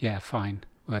gone, yeah, fine,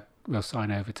 we'll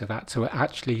sign over to that. So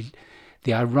actually,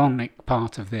 the ironic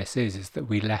part of this is that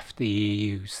we left the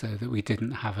EU so that we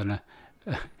didn't have an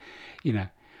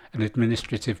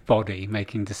administrative body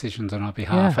making decisions on our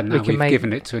behalf, and now we've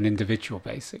given it to an individual,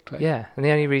 basically. Yeah, and the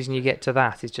only reason you get to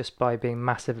that is just by being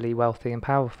massively wealthy and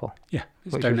powerful. Yeah,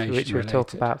 it's which we've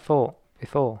talked about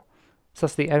before. So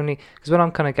that's the only... Because when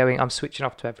I'm kind of going, I'm switching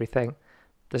off to everything,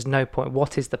 there's no point.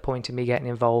 What is the point in me getting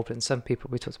involved? And some people,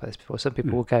 we talked about this before, some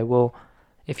people will go, well,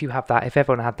 if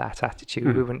everyone had that attitude,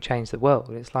 we wouldn't change the world.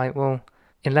 It's like, well,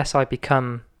 unless I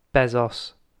become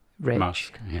Bezos rich,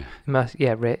 Musk,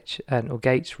 rich, or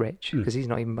Gates rich, because he's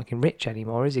not even fucking rich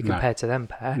anymore, is he, compared to them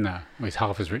pair? No, well, he's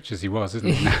half as rich as he was,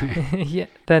 isn't he? Yeah,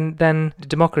 then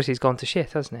democracy's gone to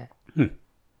shit, hasn't it?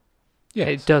 Yeah,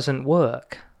 it doesn't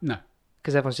work. No.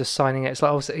 Because everyone's just signing it. It's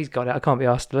like, oh, he's got it. I can't be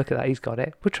asked to look at that. He's got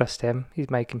it. We'll trust him. He's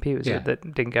made computers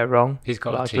that didn't go wrong. He's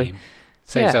got largely a team.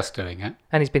 Saves us doing it.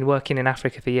 And he's been working in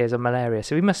Africa for years on malaria,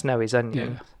 so he must know his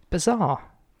onions. Yeah. Bizarre.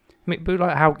 I mean, but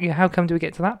like, how come do we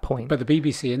get to that point? But the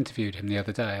BBC interviewed him the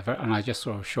other day, and I just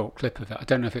saw a short clip of it. I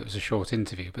don't know if it was a short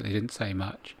interview, but they didn't say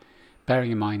much.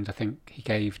 Bearing in mind, I think he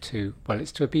gave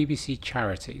it's to a BBC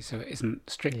charity, so it isn't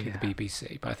strictly the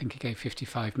BBC, but I think he gave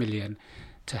 55 million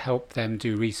to help them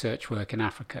do research work in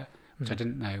Africa, which I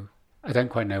didn't know. I don't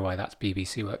quite know why that's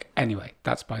BBC work. Anyway,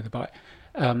 that's by the by.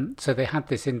 So they had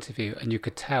this interview, and you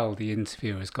could tell the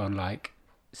interviewer has gone like,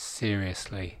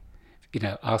 seriously,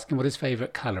 asking what his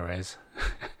favourite colour is,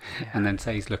 and then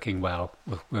say he's looking well.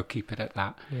 We'll keep it at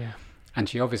that. Yeah. And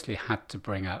she obviously had to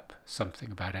bring up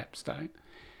something about Epstein,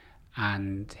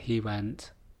 and he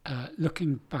went,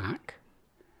 looking back,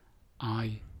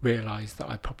 I realised that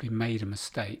I probably made a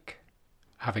mistake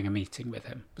having a meeting with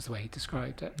him, was the way he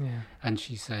described it. Yeah. And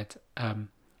she said,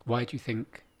 why do you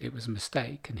think it was a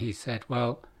mistake? And he said,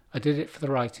 well, I did it for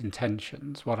the right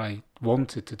intentions. What I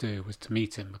wanted to do was to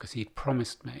meet him because he'd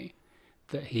promised me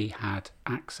that he had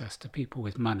access to people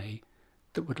with money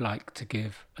that would like to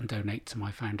give and donate to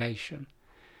my foundation.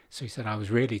 So he said, I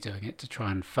was really doing it to try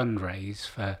and fundraise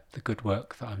for the good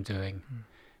work that I'm doing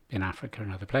in Africa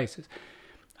and other places.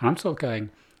 And I'm sort of going,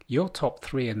 you're top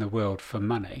 3 in the world for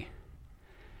money.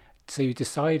 So you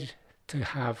decide to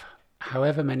have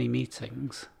however many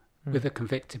meetings with a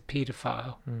convicted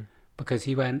paedophile because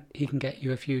he can get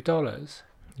you a few dollars.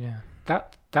 Yeah.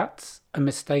 That's a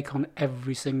mistake on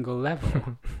every single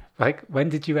level. Like, when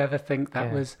did you ever think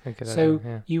that was...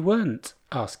 So you weren't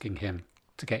asking him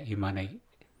to get you money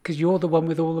because you're the one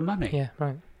with all the money. Yeah,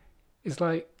 right. It's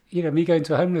like, me going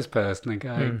to a homeless person and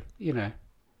going,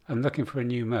 I'm looking for a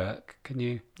new Merc. Can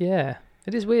you... Yeah.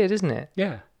 It is weird, isn't it?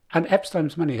 Yeah. And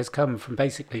Epstein's money has come from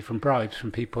bribes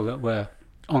from people that were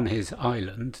on his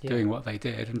island doing what they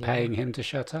did and paying him to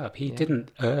shut up. He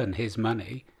didn't earn his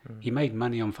money. He made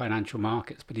money on financial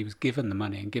markets, but he was given the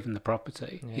money and given the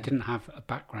property. He didn't have a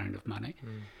background of money.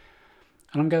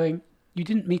 And I'm going, you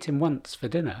didn't meet him once for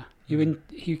dinner.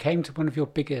 You came to one of your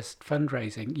biggest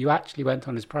fundraising. You actually went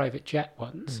on his private jet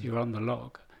once. You were on the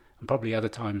log, and probably other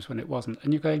times when it wasn't.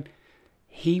 And you're going,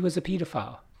 he was a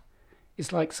paedophile.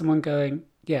 It's like someone going,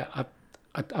 yeah, I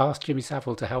asked Jimmy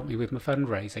Savile to help me with my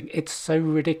fundraising. It's so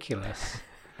ridiculous.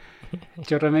 Do you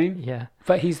know what I mean? Yeah.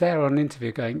 But he's there on an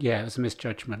interview going, yeah, it was a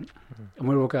misjudgment. And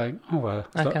we're all going, oh, well,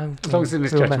 as long as it's a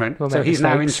misjudgment. So he's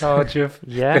now in charge of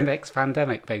the next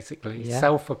pandemic, basically. Yeah.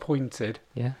 Self-appointed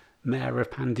mayor of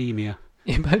Pandemia.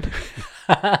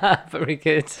 Very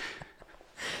good.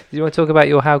 Do you want to talk about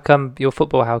your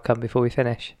football how come before we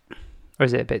finish? Or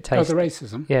is it a bit tasty? Oh, the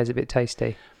racism? Yeah, it's a bit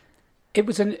tasty. It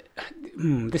was I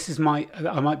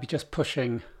might be just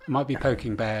pushing, I might be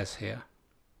poking bears here.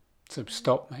 So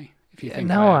stop me if you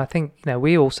think I think,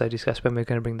 we also discussed when we were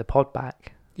going to bring the pod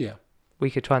back. Yeah. We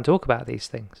could try and talk about these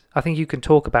things. I think you can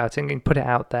talk about it and put it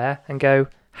out there and go,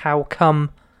 how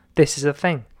come this is a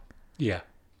thing? Yeah.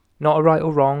 Not a right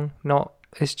or wrong,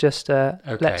 it's just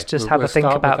let's just have a think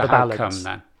about the balance. How come,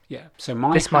 then. Yeah. So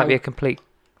this might be a complete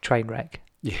train wreck.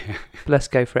 Yeah. But let's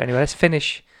go for it anyway. Let's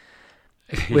finish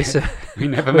with some, we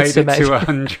never made it to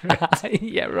 100.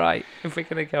 Yeah, right. If we're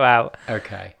going to go out.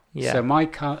 Okay. Yeah. So my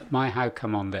how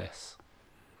come on this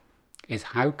is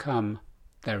how come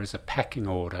there is a pecking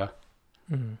order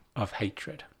of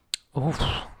hatred.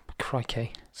 Oh,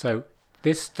 crikey. So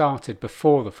this started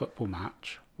before the football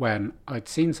match when I'd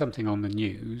seen something on the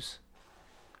news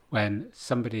when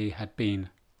somebody had been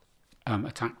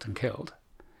attacked and killed,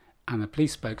 and the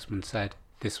police spokesman said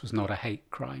this was not a hate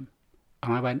crime.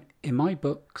 And I went, in my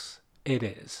books, it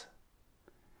is.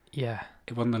 Yeah.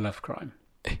 It wasn't a love crime.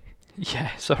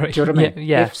 Yeah, sorry. Do you know what I mean?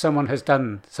 Yeah. If someone has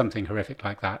done something horrific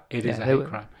like that, it is a hate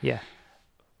crime. Yeah.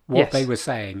 What they were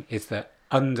saying is that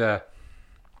under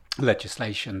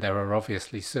legislation, there are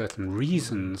obviously certain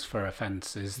reasons for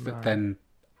offences that then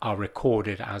are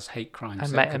recorded as hate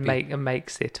crimes. And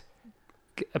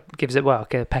gives it,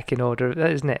 a pecking order,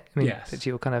 isn't it? I mean, yes. It's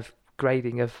your kind of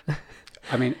grading of...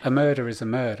 I mean, a murder is a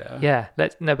murder. Yeah,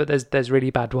 but there's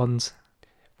really bad ones.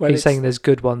 Well, you're saying there's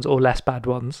good ones or less bad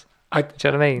ones. Do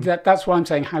you know what I mean? That's why I'm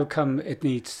saying how come it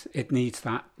needs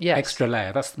that extra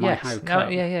layer. That's my how come. No,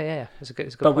 yeah. It's a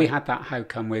good but point. We had that how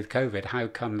come with COVID. How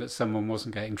come that someone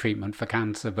wasn't getting treatment for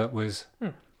cancer but was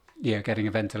getting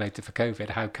a ventilator for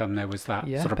COVID? How come there was that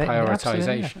sort of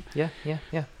prioritisation?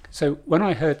 Yeah. So when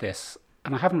I heard this,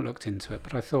 and I haven't looked into it,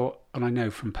 but I thought, and I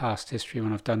know from past history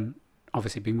when I've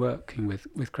obviously been working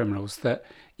with criminals, that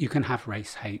you can have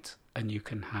race hate and you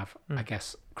can have, I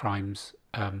guess, crimes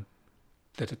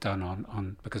that are done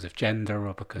on because of gender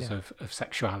or because of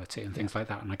sexuality and things like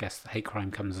that. And I guess the hate crime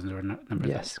comes under a number of those.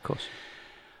 Yes, of course.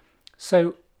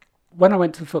 So when I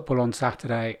went to the football on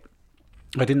Saturday,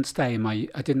 I didn't stand in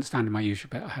my usual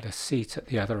bit. I had a seat at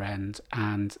the other end,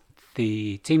 and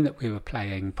the team that we were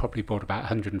playing probably brought about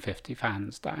 150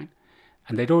 fans down.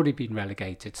 And they'd already been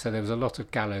relegated, so there was a lot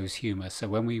of gallows humour. So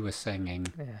when we were singing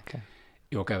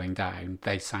You're Going Down,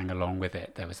 they sang along with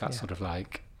it. There was that sort of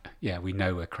like, we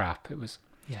know we're crap. It was,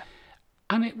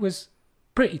 and it was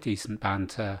pretty decent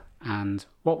banter. And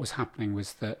what was happening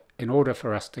was that in order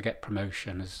for us to get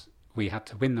promotion, we had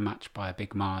to win the match by a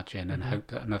big margin and hope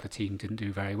that another team didn't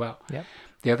do very well. Yep.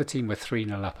 The other team were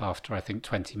 3-0 up after, I think,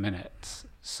 20 minutes.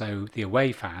 So the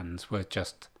away fans were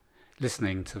just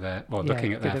listening to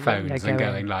looking at their phones and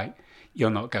going like, you're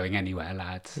not going anywhere,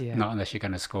 lads. Not unless you're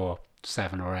going to score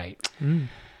 7 or 8.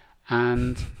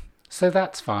 And so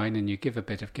that's fine, and you give a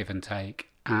bit of give and take.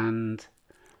 And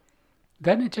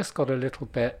then it just got a little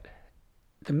bit,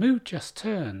 the mood just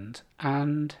turned,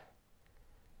 and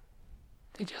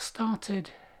they just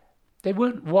started, they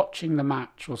weren't watching the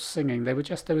match or singing, they were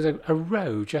just, there was a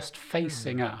row just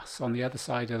facing us on the other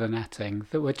side of the netting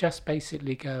that were just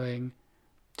basically going,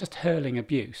 just hurling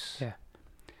abuse. Yeah.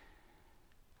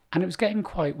 And it was getting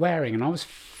quite wearing, and I was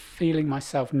feeling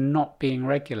myself not being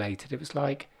regulated. It was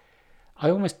like, I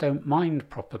almost don't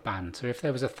mind proper banter. If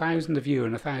there was 1,000 of you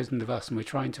and 1,000 of us and we're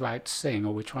trying to out-sing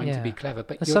or we're trying to be clever.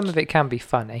 But some of it can be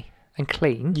funny and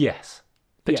clean. Yes.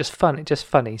 But just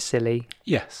funny, silly.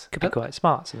 Yes. Could be quite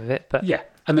smart, some of it. But yeah.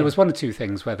 And there was one or two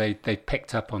things where they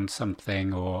picked up on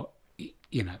something or,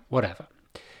 whatever.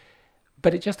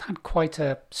 But it just had quite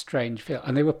a strange feel.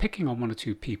 And they were picking on one or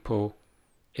two people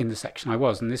in the section I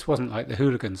was. And this wasn't like the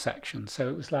hooligan section. So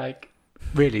it was like,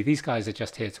 really, these guys are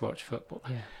just here to watch football.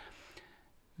 Yeah.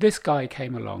 This guy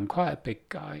came along, quite a big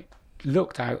guy,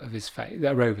 looked out of his face,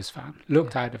 a Rovers fan,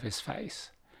 looked out of his face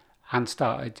and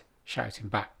started shouting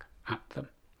back at them.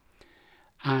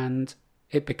 And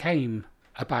it became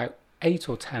about 8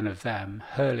 or 10 of them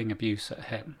hurling abuse at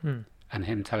him and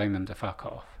him telling them to fuck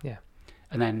off. Yeah.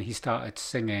 And then he started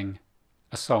singing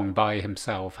a song by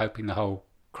himself, hoping the whole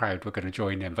crowd were going to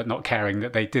join in, but not caring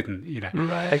that they didn't,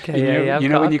 Right, okay, you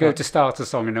know when you go to start a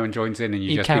song and no one joins in and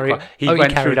you just carry, be quiet. He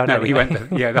went through, on he went,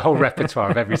 the whole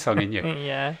repertoire of every song he knew.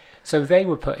 Yeah. So they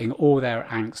were putting all their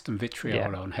angst and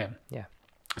vitriol on him. Yeah.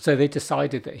 So they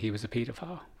decided that he was a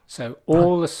paedophile. So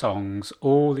all the songs,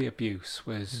 all the abuse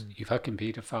was, you fucking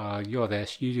paedophile, you're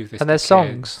this, you do this. And there's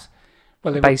songs.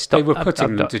 Well, they were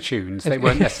putting them to tunes. They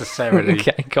weren't necessarily.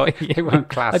 Okay, got you. They weren't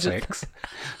classics.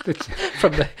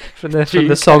 from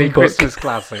the song book. Christmas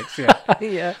classics.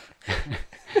 Yeah.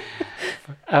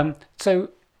 Yeah. So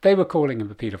they were calling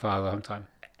him a paedophile the whole time.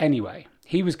 Anyway,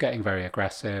 he was getting very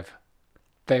aggressive.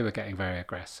 They were getting very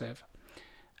aggressive,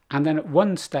 and then at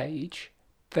one stage,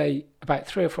 about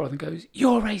 3 or 4 of them goes,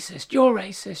 "You're racist. You're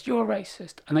racist. You're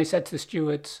racist," and they said to the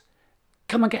stewards,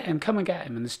 "Come and get him, come and get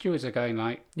him." And the stewards are going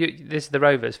like... This is the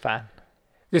Rovers fan?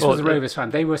 This was the Rovers fan.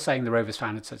 They were saying the Rovers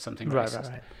fan had said something racist.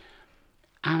 Right.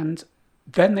 And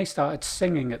then they started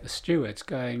singing at the stewards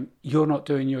going, "You're not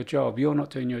doing your job, you're not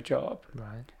doing your job."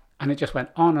 Right. And it just went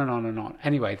on and on and on.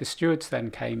 Anyway, the stewards then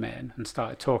came in and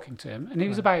started talking to him. And he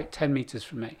was about 10 metres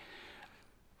from me.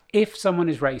 If someone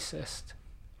is racist,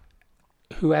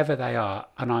 whoever they are,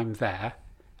 and I'm there,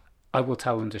 I will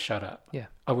tell them to shut up. Yeah.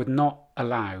 I would not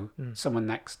allow someone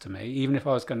next to me, even if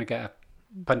I was going to get a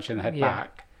punch in the head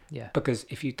back. Yeah. Because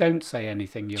if you don't say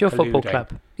anything, you're your colluding. Football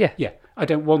club. Yeah. Yeah. I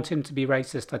don't want him to be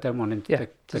racist. I don't want him to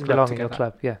the club to get that.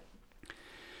 Club. Yeah.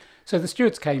 So the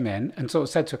stewards came in and sort of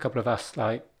said to a couple of us,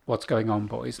 like, "What's going on,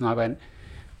 boys?" And I went,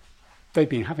 "They've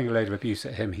been having a load of abuse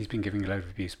at him. He's been giving a load of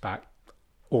abuse back.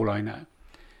 All I know."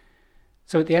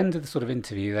 So at the end of the sort of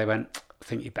interview, they went, "I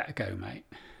think you better go, mate."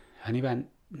 And he went,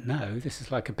 "No, this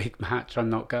is like a big match. I'm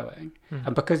not going."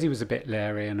 And because he was a bit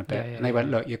leery and and they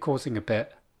went, "Look, you're causing a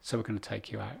bit, so we're going to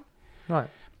take you out." Right.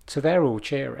 So they're all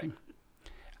cheering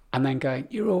and then going,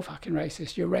 "You're all fucking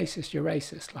racist. You're racist. You're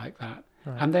racist," like that.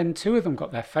 Right. And then 2 of them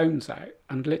got their phones out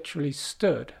and literally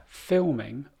stood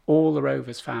filming all the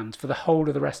Rovers fans for the whole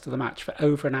of the rest of the match for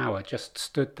over an hour, just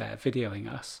stood there videoing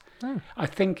us. I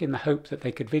think in the hope that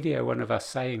they could video one of us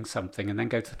saying something and then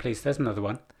go to the police. There's another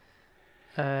one.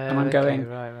 And I'm going,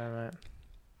 right.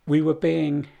 We were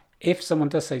being, if someone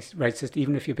does say racist,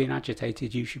 even if you're being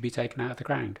agitated, you should be taken out of the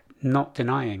ground. Not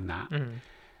denying that.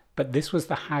 But this was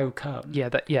the how come.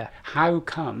 Yeah. How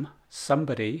come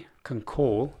somebody can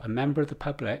call a member of the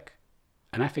public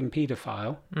an effing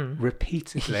paedophile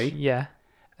repeatedly? Yeah.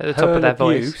 At the top of their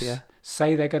abuse, voice. Yeah.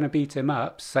 Say they're going to beat him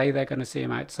up. Say they're going to see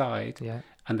him outside. Yeah.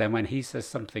 And then when he says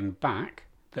something back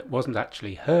that wasn't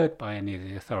actually heard by any of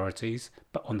the authorities,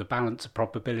 but on the balance of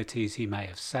probabilities, he may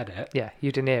have said it. Yeah,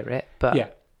 you didn't hear it, but...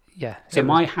 Yeah. So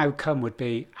my how come would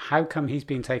be, how come he's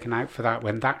been taken out for that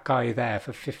when that guy there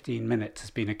for 15 minutes has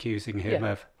been accusing him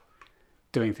of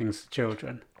doing things to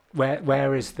children?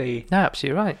 Where is the... No,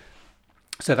 absolutely right.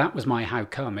 So that was my how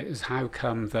come. It was how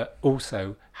come that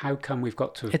also, how come we've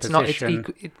got to a position...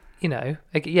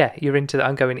 you're into that.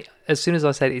 I'm going, as soon as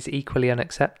I said it's equally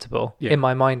unacceptable, in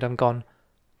my mind I'm gone,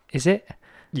 is it?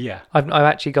 Yeah. I've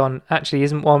actually gone, actually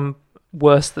isn't one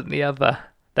worse than the other?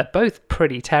 They're both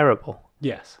pretty terrible.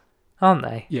 Yes. Aren't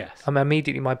they? Yes. I mean,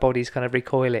 immediately my body's kind of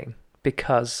recoiling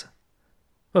because,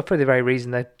 well, for the very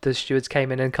reason that the stewards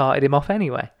came in and carted him off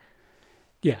anyway.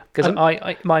 Yeah. Because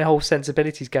my whole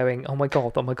sensibility's going, oh my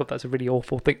God, that's a really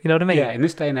awful thing. You know what I mean? Yeah, in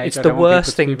this day and age, it's the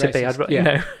worst thing to be.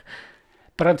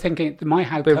 But I'm thinking, my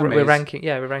how come we're ranking.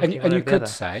 Yeah, we're ranking. And you could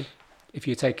say, if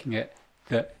you're taking it,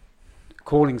 that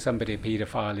calling somebody a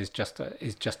paedophile is just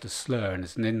a slur and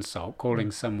it's an insult.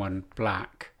 Calling someone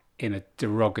black in a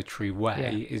derogatory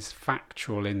way is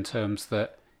factual in terms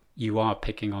that you are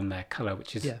picking on their colour,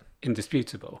 which is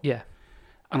indisputable. Yeah.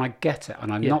 And I get it,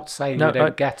 and I'm not saying I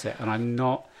don't get it, and I'm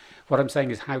not... What I'm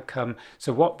saying is how come...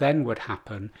 So what then would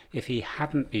happen if he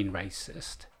hadn't been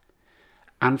racist,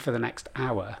 and for the next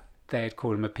hour they'd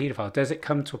call him a paedophile? Does it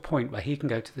come to a point where he can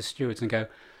go to the stewards and go,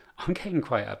 I'm getting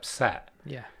quite upset.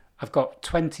 Yeah. I've got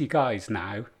 20 guys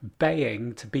now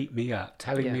baying to beat me up,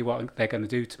 telling me what they're going to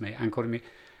do to me, and calling me...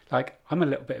 Like, I'm a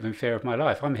little bit in fear of my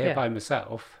life. I'm here by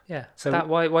myself. Yeah. So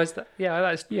why is that?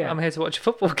 Yeah, I'm here to watch a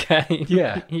football game.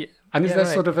 Yeah. And is there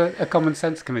sort of a common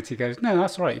sense committee goes, no,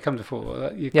 that's all right, you come to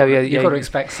football. You've got to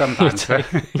expect some banter.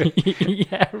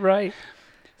 Yeah, right.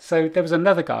 So there was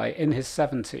another guy in his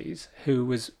 70s who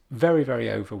was very, very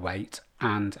overweight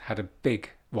and had a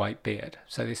big white beard.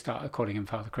 So they started calling him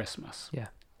Father Christmas. Yeah.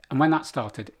 And when that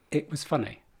started, it was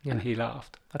funny. Yeah. And he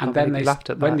laughed. And then they laughed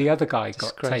at that. When the other guy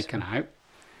got taken out,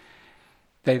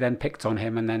 they then picked on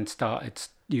him and then started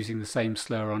using the same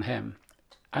slur on him.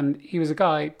 And he was a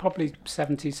guy, probably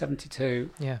 70, 72.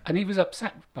 Yeah. And he was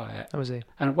upset by it. That was he.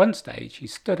 And at one stage, he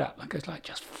stood up and goes like,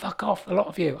 just fuck off, a lot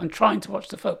of you. I'm trying to watch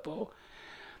the football.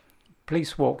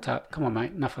 Police walked up. Come on,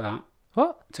 mate, enough of that.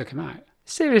 What? Took him out.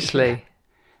 Seriously?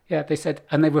 Yeah, they said,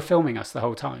 and they were filming us the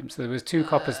whole time. So there was 2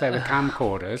 coppers there with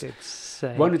camcorders.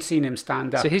 One had seen him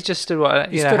stand up. So he's just stood,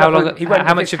 how long? He went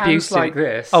how much abuse like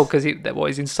this? Oh, because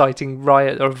he's inciting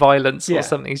riot or violence or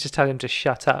something. He's just telling him to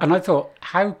shut up. And I thought,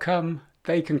 how come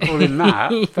they can call him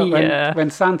that? But when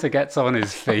Santa gets on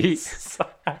his feet,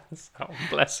 oh,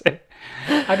 bless him.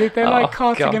 And they're like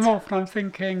carting him off, and I'm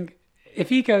thinking, if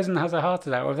he goes and has a heart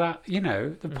attack or that,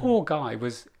 the poor guy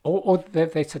was, or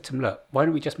they said to him, look, why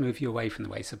don't we just move you away from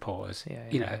the way supporters?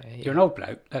 You're an old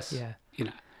bloke. Let's,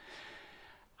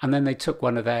 And then they took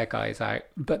one of their guys out.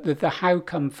 But the how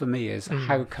come for me is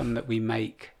how come that we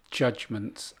make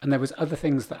judgments. And there was other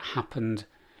things that happened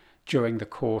during the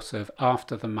course of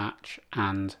after the match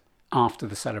and after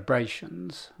the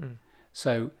celebrations.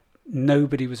 So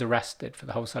nobody was arrested for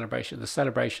the whole celebration. The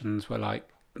celebrations were like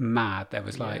mad. There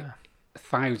was like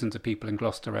thousands of people in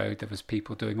Gloucester Road. There was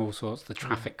people doing all sorts. The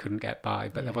traffic couldn't get by,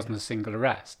 but there wasn't a single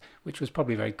arrest, which was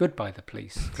probably very good by the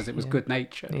police because it was good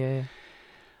nature. Yeah.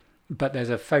 But there's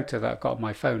a photo that I've got on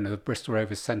my phone of the Bristol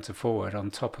Rovers centre forward on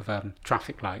top of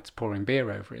traffic lights pouring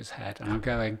beer over his head. And I'm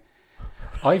going,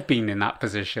 I've been in that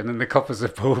position and the coppers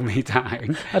have pulled me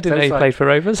down. I didn't know you played for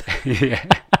Rovers.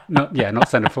 Not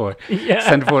centre forward.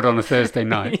 Centre forward on a Thursday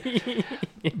night.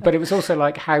 But it was also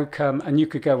like, how come, and you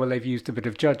could go, well, they've used a bit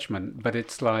of judgment, but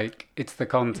it's like, it's the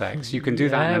context. You can do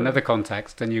that in another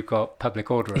context and you've got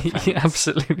public order offence. You're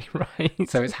absolutely right.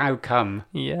 So it's how come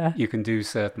you can do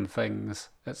certain things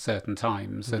at certain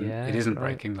times and it isn't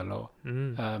breaking the law.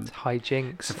 It's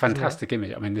hijinks. It's a fantastic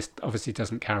image. I mean, this obviously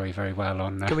doesn't carry very well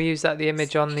on... Can we use the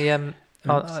image on the,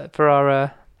 for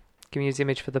our... Can we use the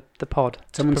image for the pod?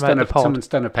 Someone's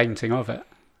done a painting of it.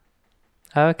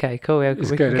 Oh, okay, cool. Yeah, it's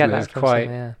we good, can get that it's from quite...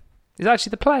 Is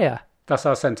actually the player? That's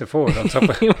our centre forward on top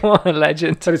of What a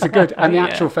legend. But it's a good... And the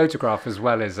actual photograph as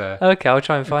well is... okay, I'll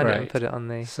try and find it and put it on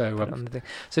the... on the thing.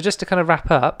 So just to kind of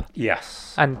wrap up...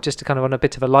 Yes. And just to kind of on a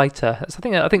bit of a lighter... So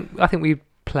I think we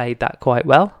played that quite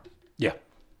well. Yeah.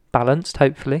 Balanced,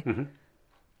 hopefully. Mm-hmm.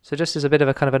 So just as a bit of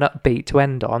a kind of an upbeat to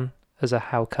end on, as a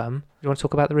how come, you want to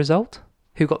talk about the result?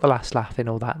 Who got the last laugh in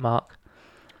all that, Mark?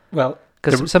 Well...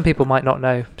 Because some people might not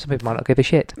know, some people might not give a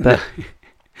shit, but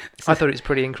I thought it was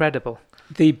pretty incredible.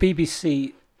 The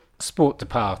BBC Sport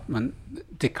Department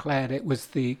declared it was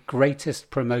the greatest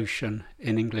promotion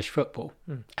in English football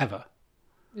ever.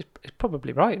 It's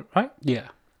probably right? Yeah.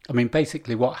 I mean,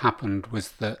 basically what happened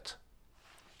was that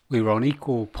we were on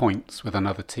equal points with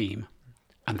another team,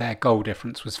 and their goal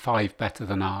difference was 5 better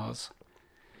than ours.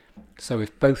 So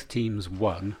if both teams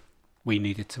won, we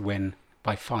needed to win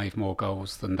by 5 more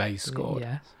goals than they scored.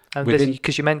 Yeah. And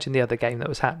because you mentioned the other game that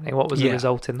was happening, what was the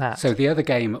result in that? So the other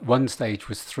game at one stage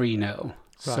was 3-0. Right.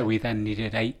 So we then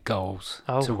needed 8 goals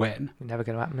to win. Never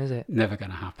going to happen, is it? Never going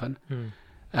to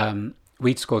happen.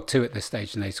 We'd scored 2 at this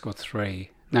stage and they scored 3.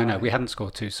 No, we hadn't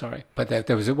scored 2, sorry. But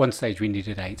there was at one stage we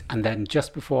needed 8. And then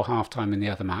just before half-time in the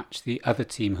other match, the other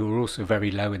team, who were also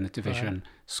very low in the division,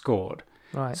 scored.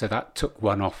 Right. So that took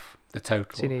 1 off the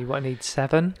total. So you need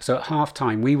 7? So at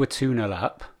half-time, we were 2-0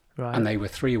 up, and they were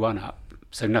 3-1 up.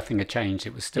 So nothing had changed.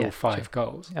 It was still 5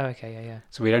 goals. Oh, okay, yeah.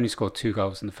 So we'd only scored 2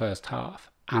 goals in the first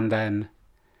half. And then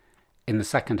in the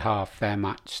second half, their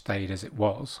match stayed as it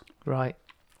was. Right.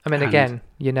 I mean, again,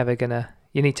 you're never going to...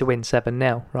 You need to win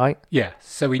 7-0, right? Yeah.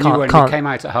 So we knew when we came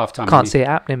out at half-time... Can't see it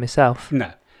happening myself.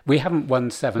 No. We haven't won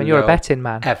 7-0... I mean, you're a betting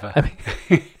man. Ever. I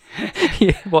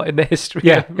mean, what, in the history?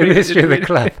 Yeah, in the history of the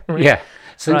club. Yeah.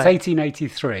 Since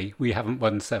 1883, we haven't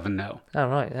won 7-0. Oh,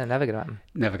 right. Yeah, never going to happen.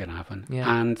 Never going to happen.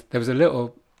 Yeah. And there was a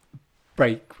little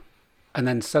break, and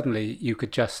then suddenly you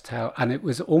could just tell, and it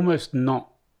was almost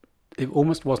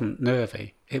wasn't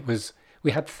nervy. It was,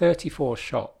 we had 34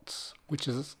 shots, which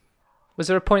is... Was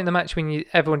there a point in the match when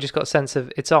everyone just got a sense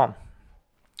of it's on?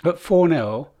 At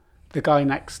 4-0, the guy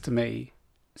next to me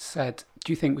said,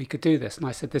 do you think we could do this? And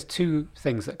I said, there's 2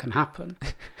 things that can happen.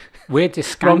 We're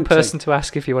discounting... Wrong person to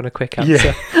ask if you want a quick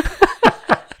answer.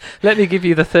 Yeah. Let me give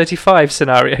you the 35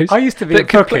 scenarios. I used to be a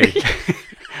bookie.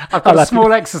 I've got a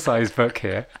small exercise book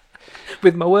here.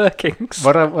 With my workings.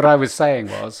 What I was saying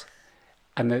was,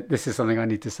 and this is something I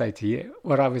need to say to you,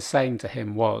 what I was saying to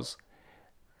him was,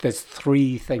 there's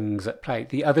 3 things at play.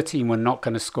 The other team were not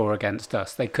going to score against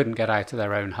us. They couldn't get out of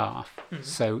their own half. Mm-hmm.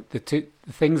 So the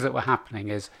things that were happening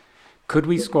is, could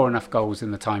we score enough goals in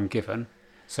the time given?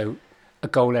 So a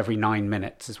goal every 9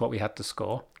 minutes is what we had to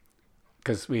score,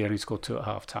 because we only scored 2 at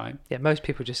half time. Yeah, most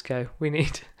people just go, we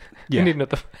need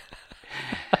another.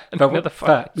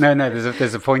 But no,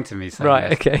 there's a point in me saying right,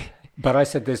 this. okay. But I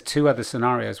said there's two other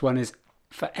scenarios. One is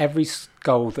for every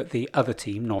goal that the other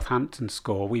team, Northampton,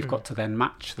 score, we've got to then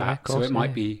match that. Yeah, course, so it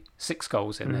might be 6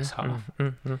 goals in this half.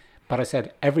 But I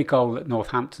said every goal that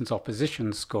Northampton's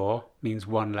opposition score means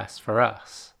 1 less for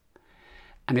us.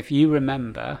 And if you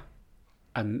remember,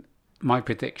 and my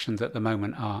predictions at the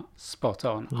moment are spot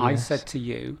on, yes. I said to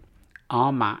you,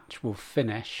 our match will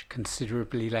finish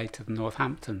considerably later than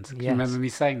Northampton's. Do you remember me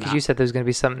saying that? Because you said there was going to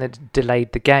be something that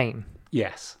delayed the game.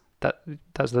 Yes.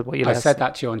 That's what you. I said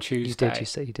that to you on Tuesday.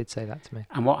 You did say that to me.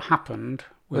 And what happened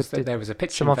was that there was a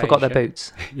pitch someone invasion. Forgot their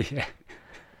boots. Yeah.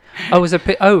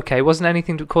 Okay. Wasn't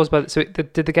anything caused by... So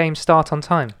did the game start on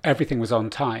time? Everything was on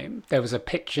time. There was a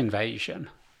pitch invasion.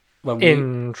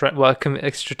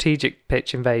 A strategic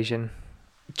pitch invasion.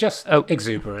 Just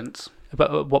exuberance.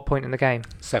 But at what point in the game?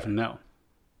 7-0.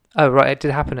 Oh, right. It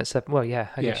did happen at 7. Well, yeah,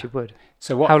 I guess you would.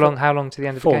 So what? How long to the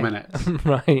end of the game? 4 minutes.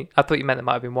 Right. I thought you meant there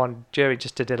might have been one jury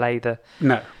just to delay the...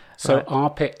 No. So our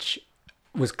pitch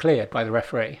was cleared by the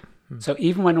referee. So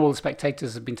even when all the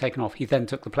spectators had been taken off, he then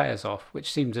took the players off,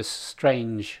 which seemed a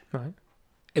strange... Right.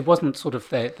 It wasn't sort of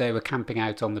they were camping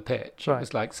out on the pitch. Right. It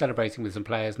was like celebrating with some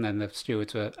players and then the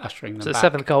stewards were ushering them back. So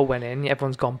the 7th goal went in,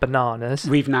 everyone's gone bananas.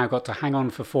 We've now got to hang on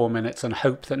for 4 minutes and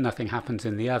hope that nothing happens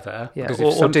in the other. Yeah,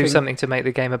 or do something to make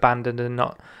the game abandoned and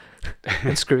not...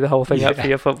 and screw the whole thing up for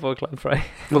your football club, right?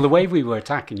 Well, the way we were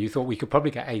attacking, you thought we could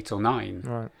probably get 8 or 9.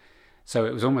 Right. So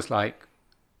it was almost like,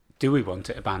 do we want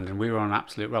it abandoned? We were on an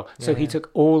absolute roll. So he took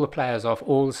all the players off,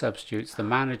 all the substitutes, the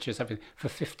managers, everything, for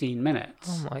 15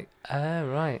 minutes. Oh, my...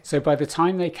 right. So by the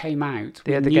time they came out...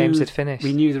 The other games had finished.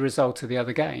 We knew the result of the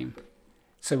other game.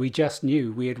 So we just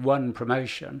knew we had won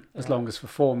promotion as long as for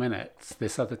 4 minutes,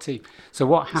 this other team. So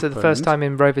what happened... So the first time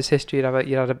in Rovers history you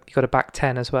got a back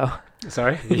 10 as well.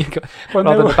 Sorry?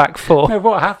 Rather than the back 4. No,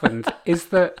 what happened is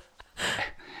that...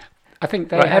 I think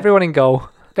they everyone in goal.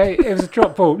 It was a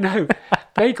drop ball. No,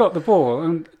 they got the ball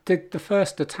and did the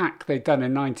first attack they'd done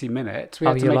in 90 minutes. We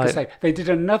had to make a save. They did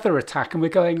another attack and we're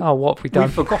going, oh, what have we done?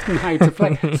 We've forgotten how to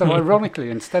play. So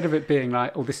ironically, instead of it being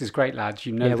like, oh, this is great, lads,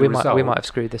 the result. We might have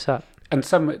screwed this up. And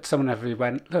someone ever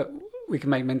went, look, we can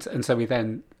make mints. And so we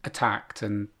then attacked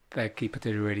and their keeper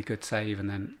did a really good save and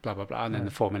then blah, blah, blah. And then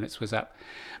the 4 minutes was up.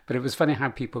 But it was funny how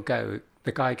people go.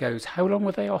 The guy goes, how long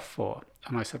were they off for?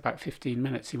 And I said, about 15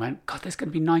 minutes. He went, God, there's going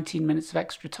to be 19 minutes of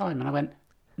extra time. And I went,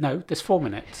 no, there's 4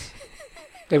 minutes.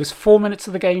 There was 4 minutes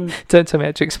of the game. Don't tell me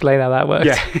how to explain how that works.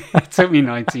 Yeah, it took me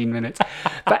 19 minutes.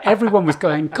 But everyone was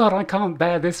going, God, I can't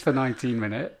bear this for 19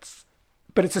 minutes.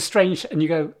 But it's a strange... And you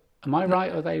go, am I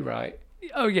right or are they right?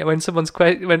 Oh, yeah, when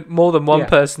when more than one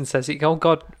person says it, oh,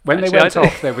 God. When they went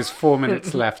off, there was 4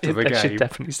 minutes left of the game. There should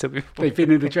definitely still be 4. They've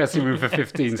been in the dressing room for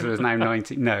 15, so there's now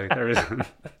 19. No, there isn't.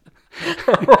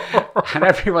 And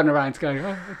everyone around's going,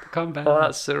 oh, come back. Oh,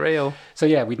 that's surreal. So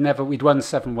yeah, we'd won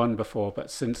 7-1 before,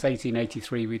 but since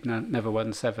 1883 we'd never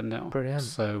won 7-0. Brilliant.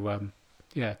 So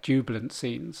jubilant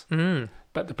scenes. Mm.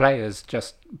 But the players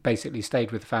just basically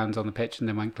stayed with the fans on the pitch and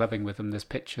then went clubbing with them. There's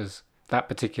pictures. That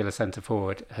particular centre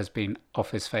forward has been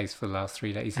off his face for the last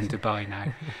 3 days in Dubai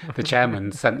now. The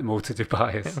chairman sent them all to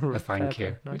Dubai as a thank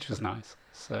you, which was nice.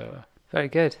 So very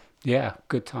good. Yeah,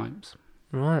 good times.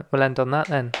 Right, we'll end on that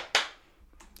then.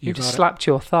 You just slapped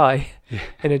your thigh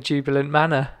in a jubilant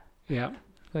manner. Yeah.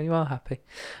 Well, you are happy.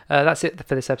 That's it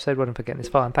for this episode. Well done for getting this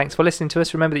far. And thanks for listening to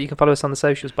us. Remember that you can follow us on the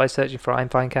socials by searching for I'm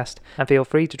Finecast. And feel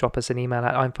free to drop us an email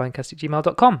at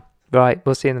imfinecast@gmail.com. Right,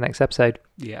 we'll see you in the next episode.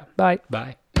 Yeah. Bye.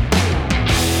 Bye.